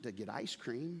just went to get ice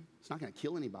cream. It's not going to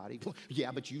kill anybody.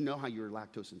 Yeah, but you know how you're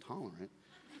lactose intolerant.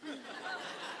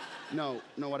 No,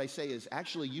 what I say is,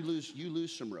 actually, you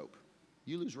lose some rope.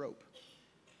 You lose rope.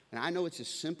 And I know it's as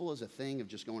simple as a thing of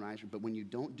just going to ice cream, but when you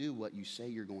don't do what you say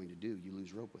you're going to do, you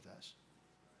lose rope with us.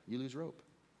 You lose rope.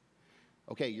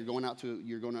 Okay, you're going out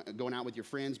with your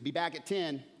friends. Be back at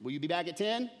 10. Will you be back at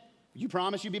 10? You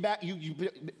promise you'll be back? You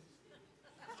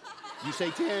say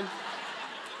 10.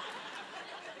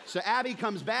 So Abby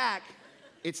comes back.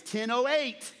 It's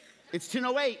 10:08. It's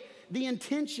 10:08. The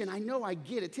intention, I know, I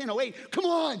get it. 10:08. Come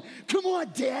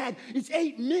on, Dad. It's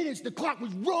 8 minutes. The clock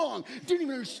was wrong. Didn't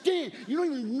even understand. You don't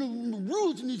even know the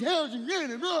rules in these houses.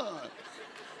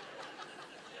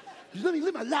 Just let me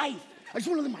live my life. I just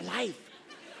want to live my life.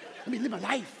 Let me live my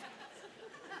life.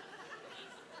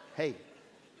 Hey,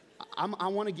 I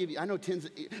want to give you, I know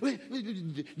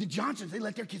the Johnsons, they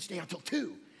let their kids stay out till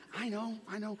 2. I know,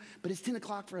 but it's 10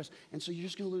 o'clock for us, and so you're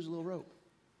just going to lose a little rope.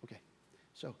 Okay,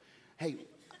 so, hey,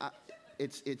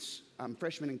 I'm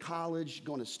freshman in college,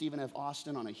 going to Stephen F.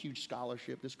 Austin on a huge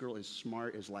scholarship. This girl is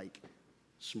smart as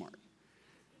smart.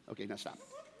 Okay, now stop.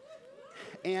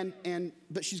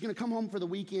 But she's going to come home for the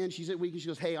weekend. She's at weekend. She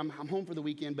goes, hey, I'm home for the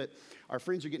weekend, but our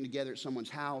friends are getting together at someone's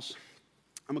house.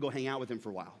 I'm going to go hang out with them for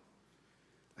a while.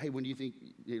 Hey, when do you think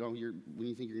you're going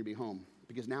to be home?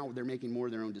 Because now they're making more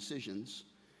of their own decisions.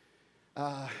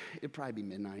 It'd probably be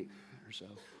midnight or so.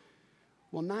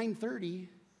 Well, 9:30,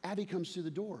 Abby comes through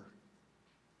the door.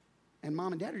 And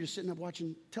mom and dad are just sitting up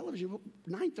watching television. Well,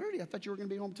 9:30, I thought you were going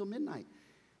to be home till midnight.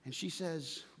 And she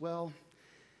says, well,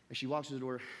 as she walks through the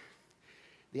door,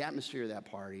 the atmosphere of that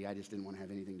party, I just didn't want to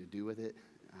have anything to do with it.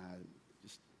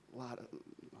 Just a lot of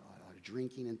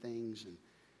drinking and things. And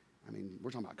I mean,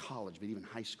 we're talking about college, but even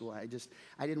high school, I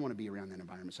didn't want to be around that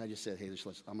environment. So I just said, hey,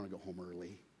 I'm going to go home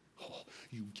early. Oh,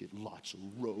 you get lots of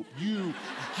rope. You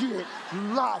get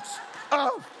lots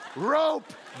of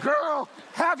rope. Girl,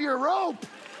 have your rope.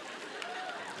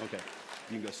 Okay,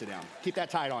 you can go sit down. Keep that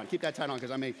tied on. Keep that tied on,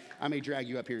 because I may drag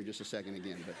you up here in just a second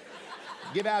again. But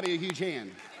give Abby a huge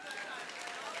hand.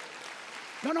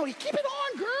 No, keep it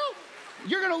on, girl.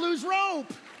 You're going to lose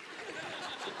rope.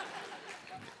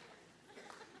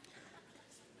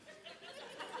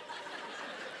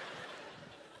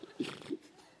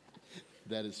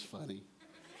 That is funny.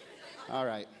 All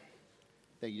right.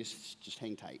 Thank you. Just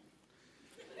hang tight.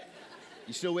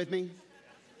 You still with me?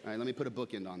 All right, let me put a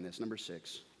bookend on this. Number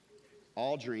 6.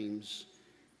 All dreams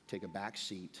take a back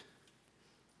seat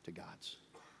to God's.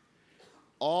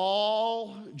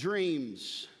 All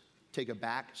dreams take a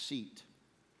back seat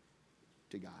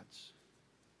to God's.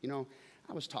 You know,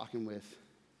 I was talking with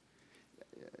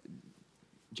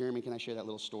Jeremy. Can I share that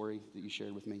little story that you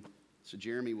shared with me? So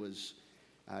Jeremy is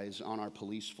on our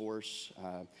police force,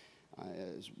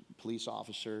 as a police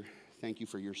officer. Thank you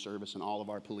for your service, and all of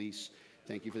our police.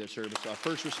 Thank you for their service. Our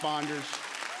first responders.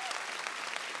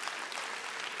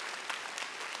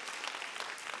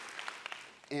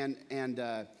 And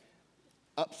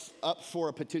up for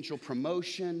a potential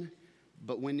promotion.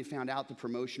 But when he found out the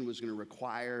promotion was going to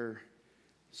require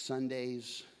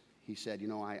Sundays, he said, you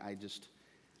know, I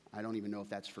don't even know if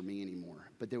that's for me anymore.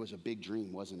 But there was a big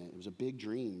dream, wasn't it? It was a big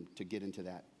dream to get into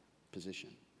that position.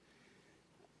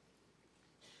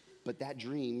 But that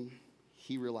dream,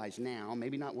 he realized now,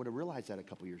 maybe not would have realized that a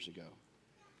couple years ago,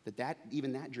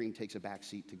 even that dream takes a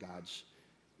backseat to God's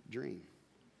dream.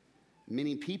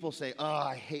 Many people say, oh,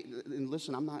 I hate, and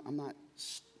listen, I don't want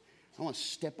to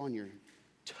step on your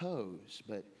toes,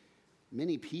 but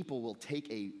many people will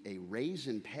take a raise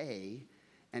in pay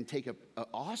and take an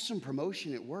awesome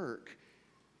promotion at work,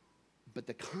 but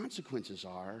the consequences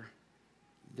are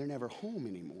they're never home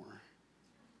anymore.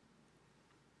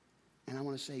 And I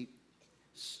want to say,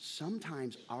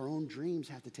 sometimes our own dreams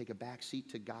have to take a back seat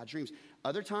to God's dreams.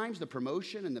 Other times, the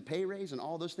promotion and the pay raise and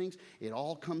all those things, it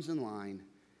all comes in line,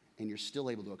 and you're still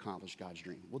able to accomplish God's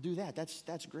dream. We'll do that.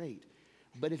 That's great.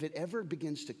 But if it ever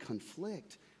begins to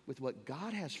conflict with what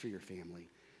God has for your family,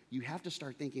 you have to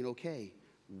start thinking, okay,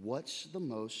 what's the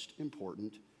most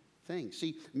important thing?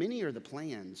 See, many are the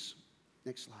plans.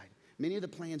 Next slide. Many are the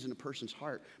plans in a person's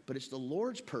heart, but it's the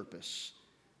Lord's purpose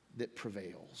that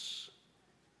prevails.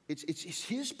 It's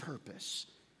his purpose.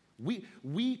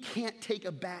 We can't take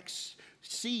a back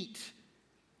seat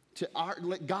to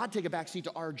let God take a back seat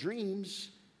to our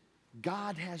dreams.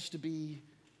 God has to be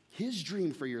his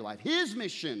dream for your life, his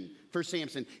mission for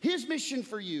Samson, his mission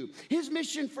for you, his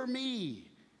mission for me.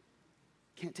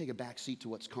 Can't take a back seat to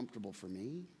what's comfortable for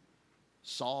me.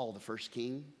 Saul, the first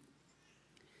king,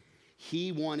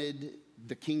 he wanted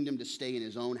the kingdom to stay in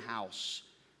his own house.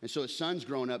 And so his son's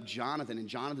growing up, Jonathan, and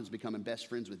Jonathan's becoming best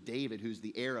friends with David, who's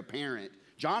the heir apparent.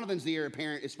 Jonathan's the heir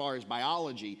apparent as far as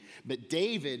biology, but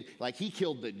David, like, he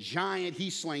killed the giant.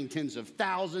 He's slain tens of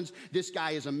thousands. This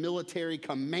guy is a military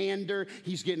commander.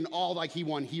 He's getting all, like, he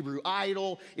won Hebrew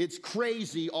Idol. It's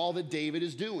crazy all that David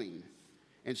is doing.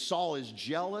 And Saul is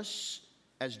jealous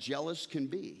as jealous can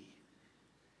be.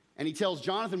 And he tells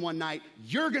Jonathan one night,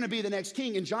 you're going to be the next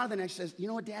king. And Jonathan actually says, you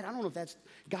know what, Dad, I don't know if that's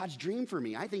God's dream for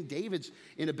me. I think David's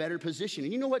in a better position.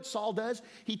 And you know what Saul does?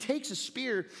 He takes a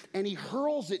spear and he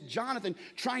hurls at Jonathan,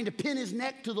 trying to pin his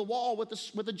neck to the wall with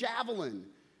a javelin.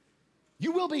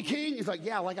 You will be king. He's like,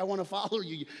 yeah, like I want to follow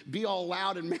you. Be all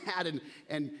loud and mad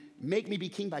and make me be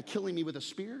king by killing me with a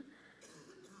spear.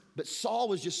 But Saul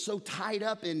was just so tied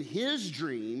up in his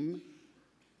dream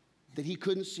that he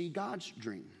couldn't see God's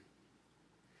dream.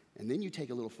 And then you take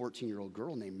a little 14-year-old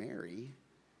girl named Mary,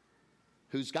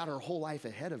 who's got her whole life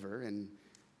ahead of her, and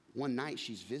one night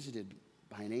she's visited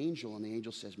by an angel, and the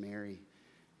angel says, Mary,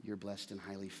 you're blessed and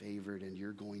highly favored, and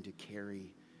you're going to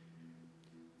carry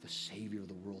the Savior of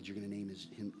the world. You're going to name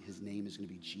his name is going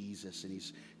to be Jesus, and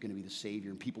he's going to be the Savior,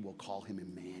 and people will call him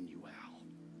Emmanuel.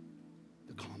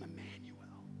 They'll call him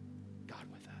Emmanuel, God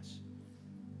with us.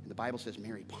 And the Bible says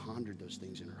Mary pondered those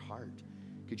things in her heart.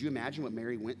 Could you imagine what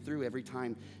Mary went through every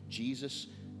time Jesus,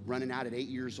 running out at 8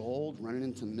 years old, running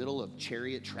into the middle of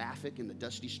chariot traffic in the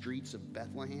dusty streets of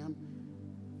Bethlehem?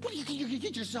 What are you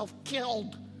get yourself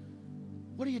killed?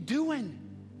 What are you doing?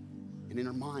 And in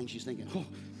her mind, she's thinking, oh,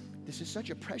 this is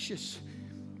such a precious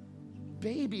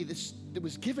baby that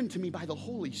was given to me by the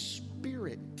Holy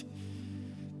Spirit.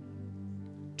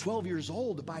 12 years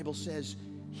old, the Bible says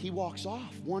he walks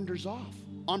off, wanders off.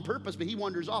 On purpose, but he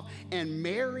wanders off. And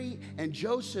Mary and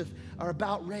Joseph are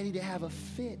about ready to have a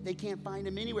fit. They can't find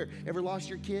him anywhere. Ever lost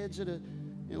your kids in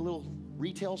a little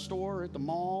retail store or at the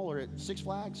mall or at Six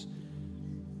Flags?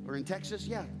 Or in Texas?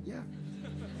 Yeah.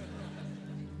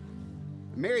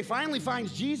 Mary finally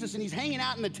finds Jesus, and he's hanging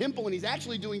out in the temple, and he's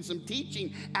actually doing some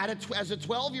teaching as a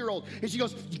 12-year-old. And she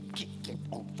goes, get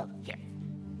over here.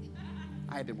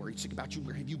 I have been worried sick about you.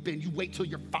 Where have you been? You wait till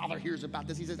your father hears about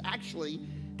this. He says, actually,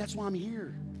 that's why I'm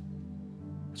here.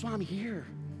 That's why I'm here.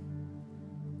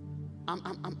 I'm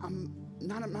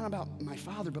not about my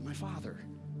father, but my father.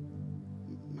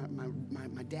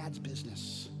 My dad's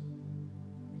business.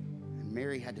 And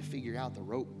Mary had to figure out the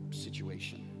rope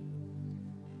situation.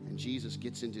 And Jesus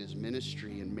gets into his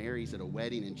ministry, and Mary's at a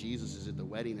wedding, and Jesus is at the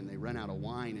wedding, and they run out of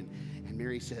wine, and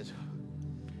Mary says,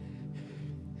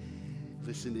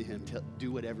 listen to him,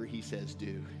 do whatever he says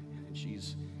do. And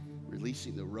she's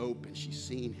releasing the rope, and she's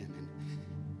seeing him. And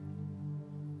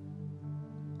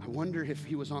I wonder if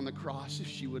he was on the cross, if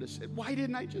she would have said, why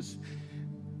didn't he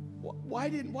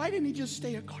just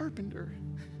stay a carpenter?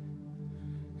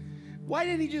 Why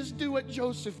didn't he just do what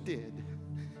Joseph did?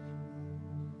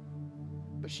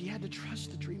 But she had to trust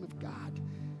the dream of God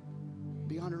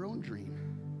beyond her own dream.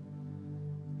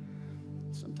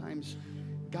 Sometimes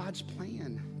God's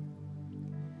plan,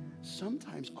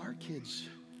 sometimes our kids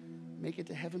make it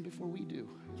to heaven before we do.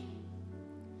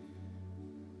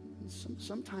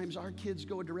 Sometimes our kids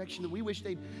go a direction that we wish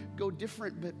they'd go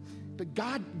different, but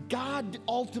God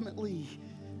ultimately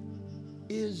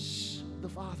is the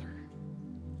Father.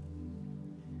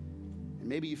 And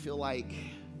maybe you feel like,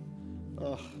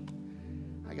 oh,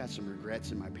 I got some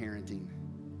regrets in my parenting.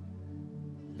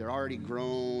 They're already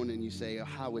grown, and you say, oh,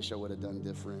 I wish I would have done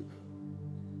different.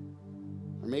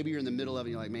 Or maybe you're in the middle of it,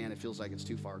 and you're like, man, it feels like it's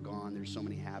too far gone. There's so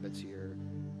many habits here.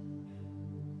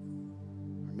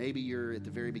 Or maybe you're at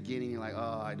the very beginning, you're like,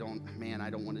 oh, I just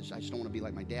don't want to be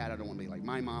like my dad. I don't want to be like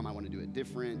my mom. I want to do it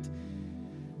different.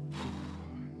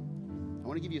 I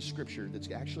want to give you a scripture that's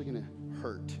actually going to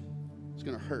hurt. It's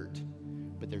going to hurt,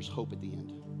 but there's hope at the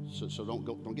end. So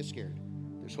don't get scared.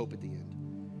 There's hope at the end.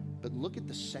 But look at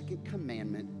the second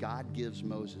commandment God gives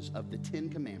Moses of the 10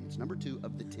 commandments. Number 2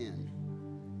 of the 10.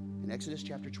 In Exodus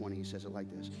chapter 20, he says it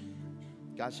like this.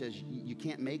 God says, you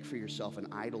can't make for yourself an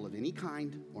idol of any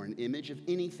kind or an image of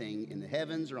anything in the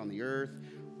heavens or on the earth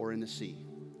or in the sea.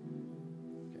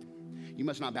 Okay. You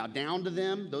must not bow down to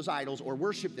them, those idols, or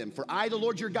worship them. For I, the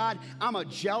Lord your God, I'm a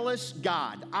jealous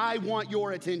God. I want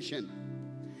your attention.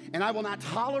 And I will not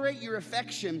tolerate your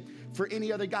affection for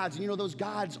any other gods. And you know, those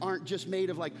gods aren't just made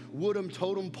of like wooden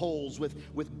totem poles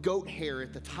with goat hair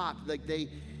at the top. Like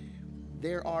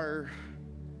there are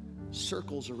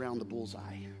circles around the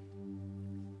bullseye.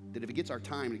 That if it gets our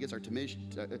time, and it gets our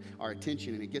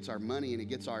attention, and it gets our money, and it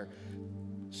gets our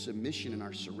submission and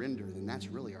our surrender, then that's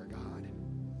really our God.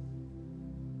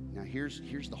 Now here's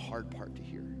the hard part to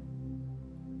hear.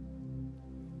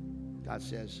 God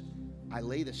says, I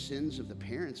lay the sins of the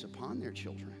parents upon their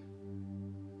children.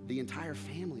 The entire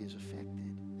family is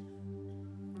affected.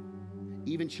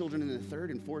 Even children in the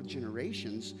 3rd and 4th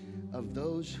generations of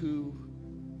those who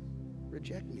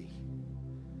reject me.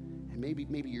 And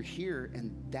maybe you're here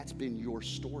and that's been your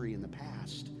story in the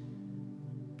past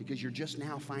because you're just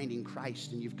now finding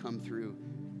Christ and you've come through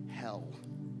hell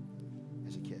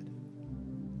as a kid.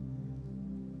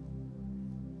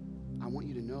 I want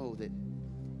you to know that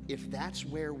if that's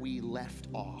where we left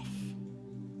off,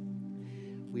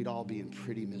 we'd all be in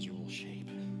pretty miserable shape.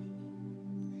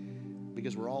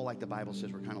 Because we're all, like the Bible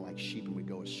says, we're kind of like sheep and we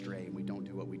go astray and we don't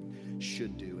do what we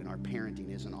should do. And our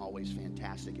parenting isn't always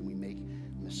fantastic and we make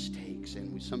mistakes.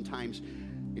 And sometimes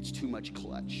it's too much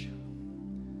clutch.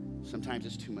 Sometimes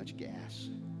it's too much gas.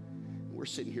 And we're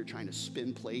sitting here trying to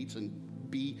spin plates and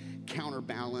be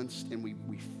counterbalanced and we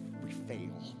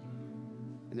fail.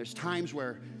 And there's times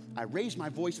where I raise my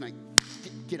voice and I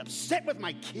get upset with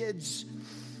my kids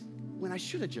when I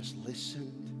should have just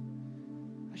listened.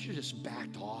 I should have just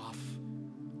backed off.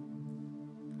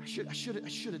 I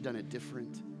should have done it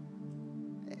different.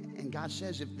 And God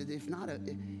says,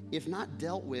 if not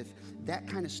dealt with, that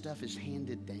kind of stuff is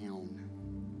handed down.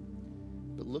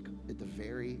 But look at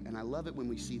and I love it when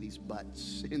we see these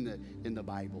buts in the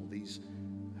Bible, these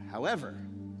however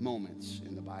moments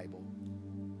in the Bible.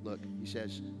 Look, he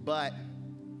says, but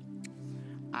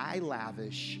I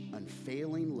lavish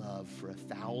unfailing love for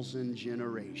 1,000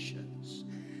 generations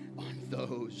on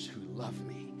those who love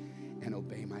me and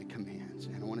obey my commands.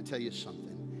 And I want to tell you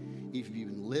something. If you've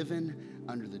been living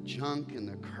under the junk and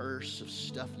the curse of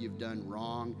stuff you've done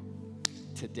wrong,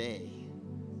 today,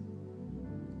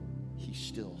 he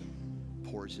still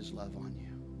pours his love on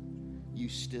you. You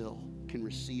still can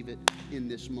receive it in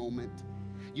this moment.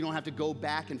 You don't have to go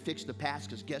back and fix the past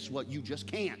because guess what? You just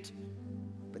can't.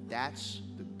 But that's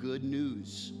the good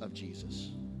news of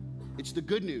Jesus. It's the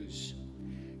good news.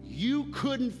 You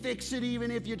couldn't fix it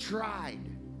even if you tried.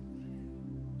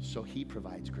 So he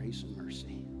provides grace and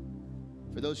mercy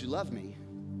for those who love me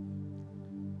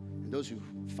and those who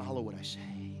follow what I say.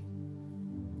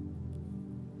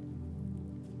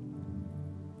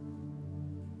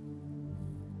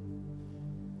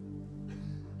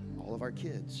 All of our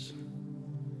kids,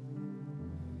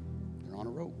 they're on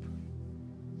a rope.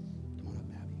 Come on up,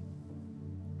 Abby.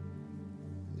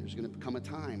 There's going to come a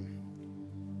time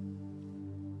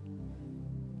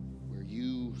where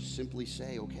you simply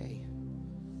say, okay,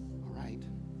 all right,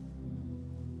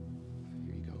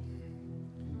 here you go.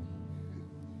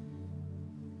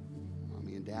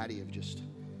 Mommy and Daddy have just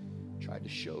tried to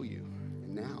show you,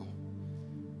 and now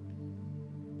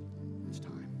it's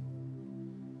time.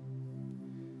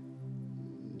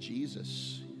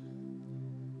 Jesus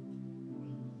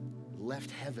left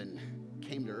heaven,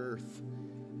 came to earth,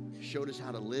 showed us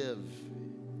how to live.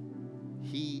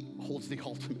 He holds the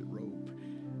ultimate rope,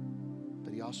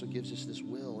 but he also gives us this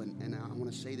will. And I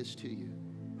want to say this to you.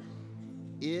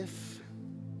 If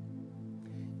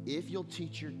you'll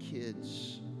teach your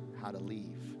kids how to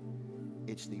leave,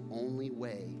 it's the only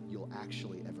way you'll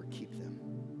actually ever keep them.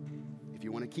 If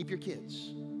you want to keep your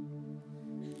kids,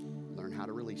 learn how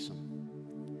to release them.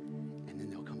 And then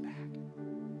they'll come back.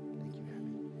 Thank you,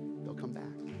 Abby. They'll come back.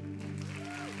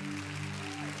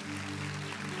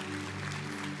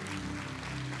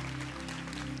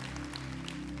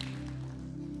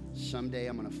 Someday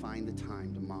I'm going to find the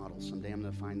time to model. Someday I'm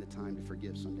going to find the time to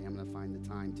forgive. Someday I'm going to find the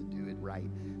time to do it right.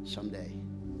 Someday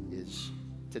is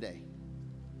today.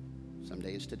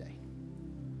 Someday is today.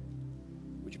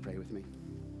 Would you pray with me?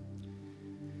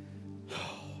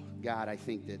 God, I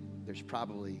think that there's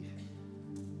probably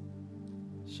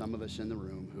some of us in the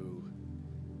room who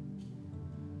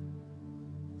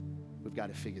we've got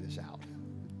to figure this out.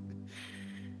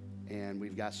 And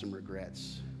we've got some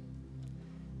regrets.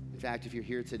 In fact, if you're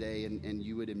here today and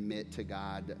you would admit to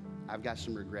God, I've got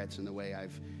some regrets in the way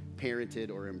I've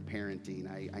parented or am parenting.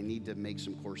 I need to make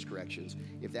some course corrections.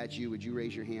 If that's you, would you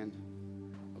raise your hand?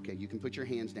 Okay, you can put your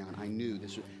hands down. I knew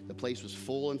the place was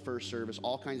full in first service,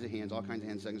 all kinds of hands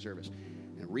second service.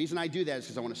 And the reason I do that is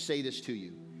because I want to say this to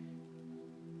you.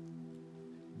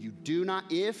 You do not,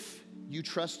 if you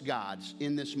trust God's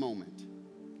in this moment,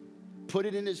 put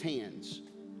it in his hands.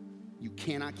 You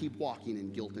cannot keep walking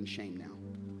in guilt and shame now.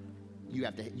 You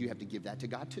have to give that to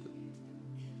God too.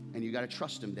 And you got to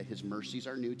trust him that his mercies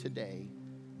are new today.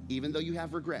 Even though you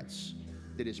have regrets,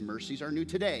 that his mercies are new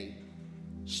today.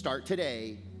 Start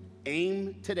today.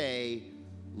 Aim today.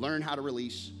 Learn how to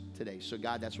release today. So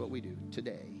God, that's what we do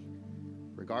today.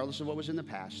 Regardless of what was in the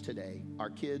past, today, our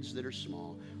kids that are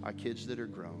small, our kids that are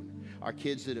grown, our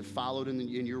kids that have followed in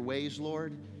your ways,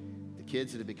 Lord, the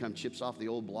kids that have become chips off the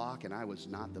old block, and I was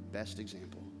not the best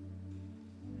example.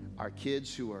 Our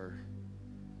kids who are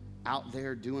out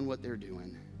there doing what they're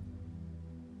doing,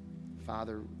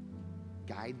 Father,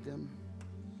 guide them,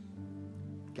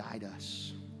 guide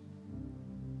us.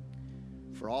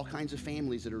 For all kinds of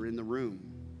families that are in the room,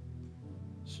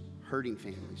 hurting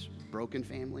families, broken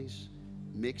families,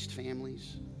 mixed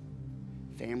families,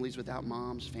 families without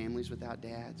moms, families without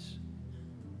dads,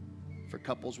 for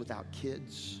couples without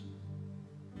kids,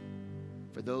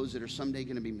 for those that are someday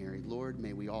going to be married, Lord,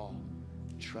 may we all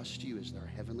trust you as our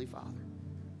Heavenly Father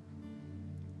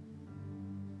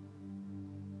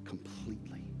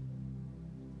completely.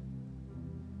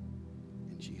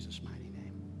 In Jesus' mighty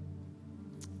name.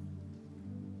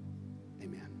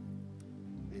 Amen.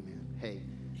 Amen. Hey,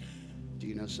 do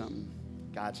you know something?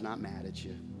 God's not mad at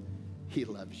you. He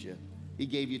loves you. He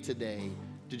gave you today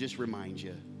to just remind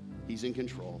you he's in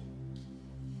control.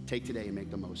 Take today and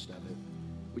make the most of it.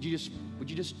 Would you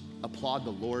just applaud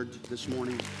the Lord this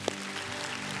morning?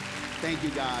 Thank you,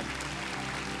 God.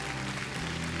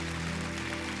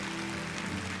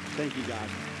 Thank you, God.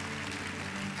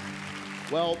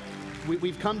 Well,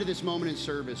 we've come to this moment in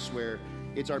service where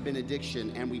it's our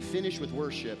benediction, and we finish with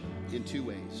worship in two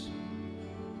ways.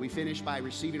 We finish by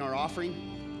receiving our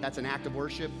offering. That's an act of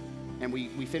worship. And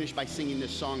we finish by singing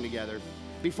this song together.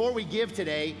 Before we give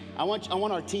today, I want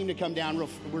our team to come down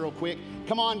real quick.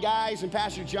 Come on, guys, and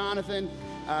Pastor Jonathan.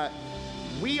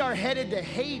 We are headed to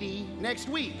Haiti next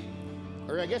week.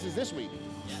 Or I guess it's this week.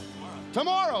 Yeah,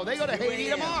 tomorrow. They go to Haiti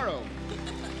tomorrow.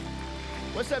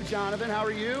 What's up, Jonathan? How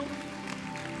are you?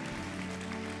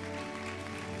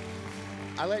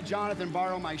 I let Jonathan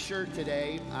borrow my shirt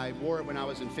today. I wore it when I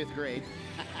was in 5th grade.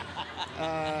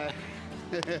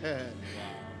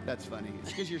 That's funny. It's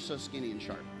because you're so skinny and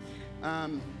sharp.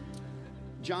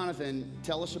 Jonathan,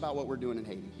 tell us about what we're doing in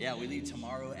Haiti. Yeah, we leave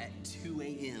tomorrow at 2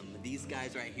 a.m. These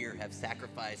guys right here have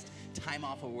sacrificed time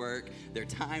off of work, their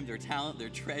time, their talent, their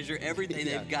treasure, everything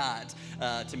they've got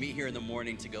to meet here in the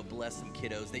morning to go bless some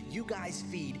kiddos that you guys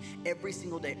feed every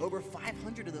single day. Over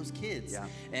 500 of those kids. Yeah.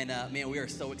 And man, we are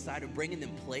so excited bringing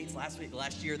them plates.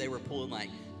 Last year they were pulling like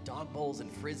dog bowls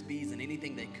and frisbees and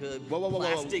anything they could.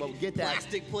 Whoa, get that.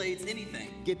 Plastic plates, anything.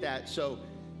 Get that. So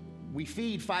we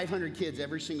feed 500 kids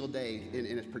every single day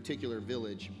in a particular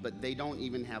village, but they don't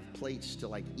even have plates to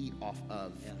like eat off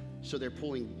of. Yeah. So they're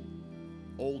pulling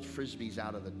old frisbees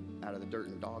out of the dirt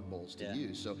and dog bowls to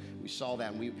use. So we saw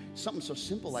that, and something so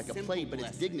simple like a plate, but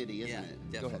it's dignity, isn't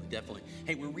it? Definitely, Go ahead. Definitely.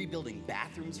 Hey, we're rebuilding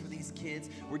bathrooms for these kids.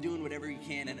 We're doing whatever we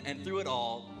can, and through it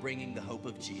all, bringing the hope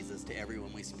of Jesus to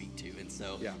everyone we speak to. And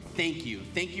so, thank you.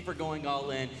 Thank you for going all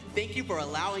in. Thank you for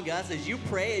allowing us, as you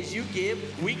pray, as you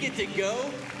give, we get to go.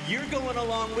 You're going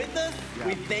along with us. Yeah.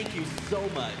 We thank you so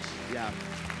much. Yeah.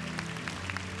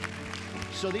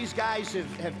 So these guys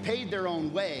have paid their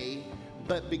own way,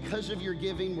 but because of your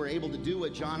giving, we're able to do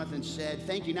what Jonathan said.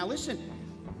 Thank you. Now listen,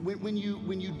 when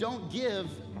you don't give,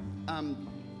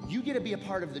 you get to be a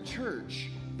part of the church,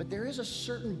 but there is a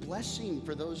certain blessing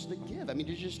for those that give. I mean,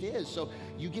 it just is. So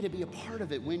you get to be a part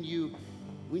of it when you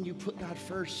put God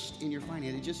first in your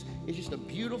finance. It's just a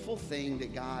beautiful thing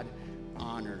that God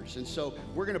honors. And so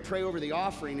we're going to pray over the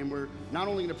offering, and we're not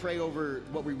only going to pray over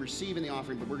what we receive in the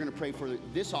offering, but we're going to pray for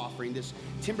this offering, this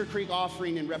Timber Creek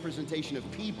offering in representation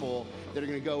of people that are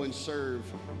going to go and serve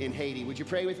in Haiti. Would you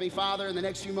pray with me? Father, in the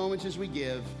next few moments as we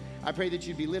give, I pray that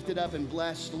you'd be lifted up and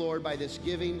blessed, Lord, by this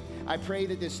giving. I pray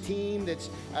that this team that's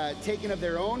taken of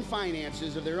their own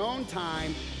finances, of their own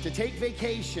time to take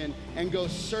vacation and go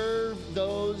serve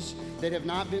those that have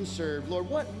not been served. Lord,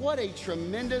 what a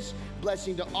tremendous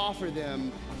blessing to offer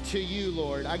them to you,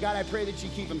 Lord. God, I pray that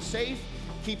you keep them safe,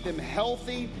 keep them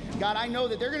healthy. God, I know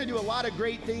that they're going to do a lot of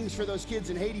great things for those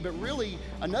kids in Haiti, but really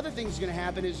another thing that's going to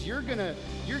happen is you're going to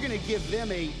give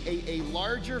them a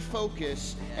larger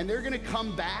focus, and they're going to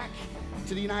come back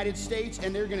to the United States,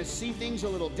 and they're going to see things a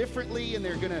little differently, and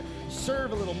they're going to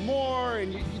serve a little more,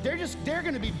 and they're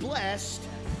going to be blessed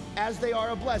as they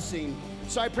are a blessing.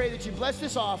 So I pray that you bless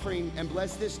this offering and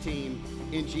bless this team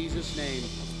in Jesus' name.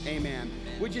 Amen.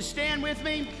 Would you stand with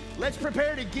me? Let's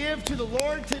prepare to give to the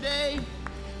Lord today.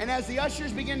 And as the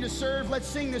ushers begin to serve, let's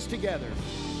sing this together.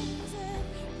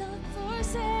 Not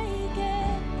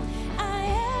forsaken. I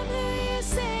am who you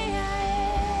say I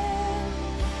am.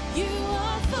 You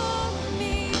are for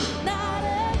me, not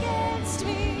against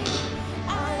me.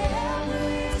 I am who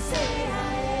you say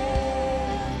I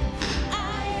am.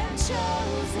 I am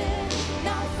chosen,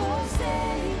 not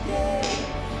forsaken.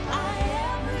 I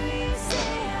am who you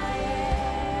say I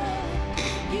am.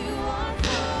 You are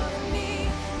for me,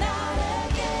 not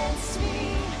against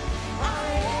me.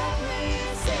 I am who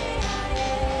you say I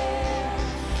am.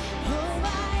 Oh,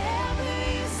 I am who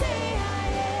you say I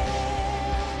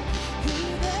am. Who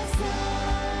the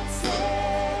Son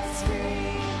sets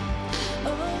free,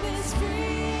 oh, is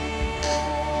free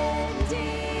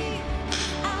indeed.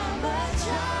 I'm a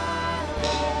child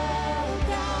of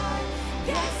God.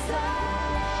 Yes, I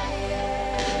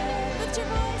am. Lift your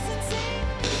voice and sing.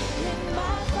 In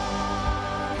my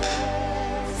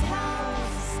Father's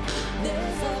house,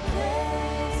 there's a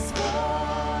place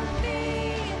for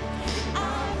me.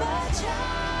 I'm a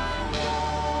child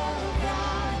of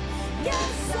God.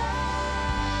 Yes, I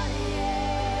am.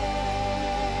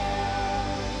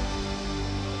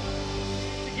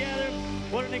 Together.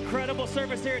 What an incredible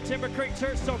service here at Timber Creek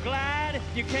Church. So glad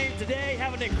you came today.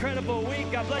 Have an incredible week.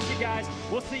 God bless you guys.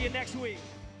 We'll see you next week.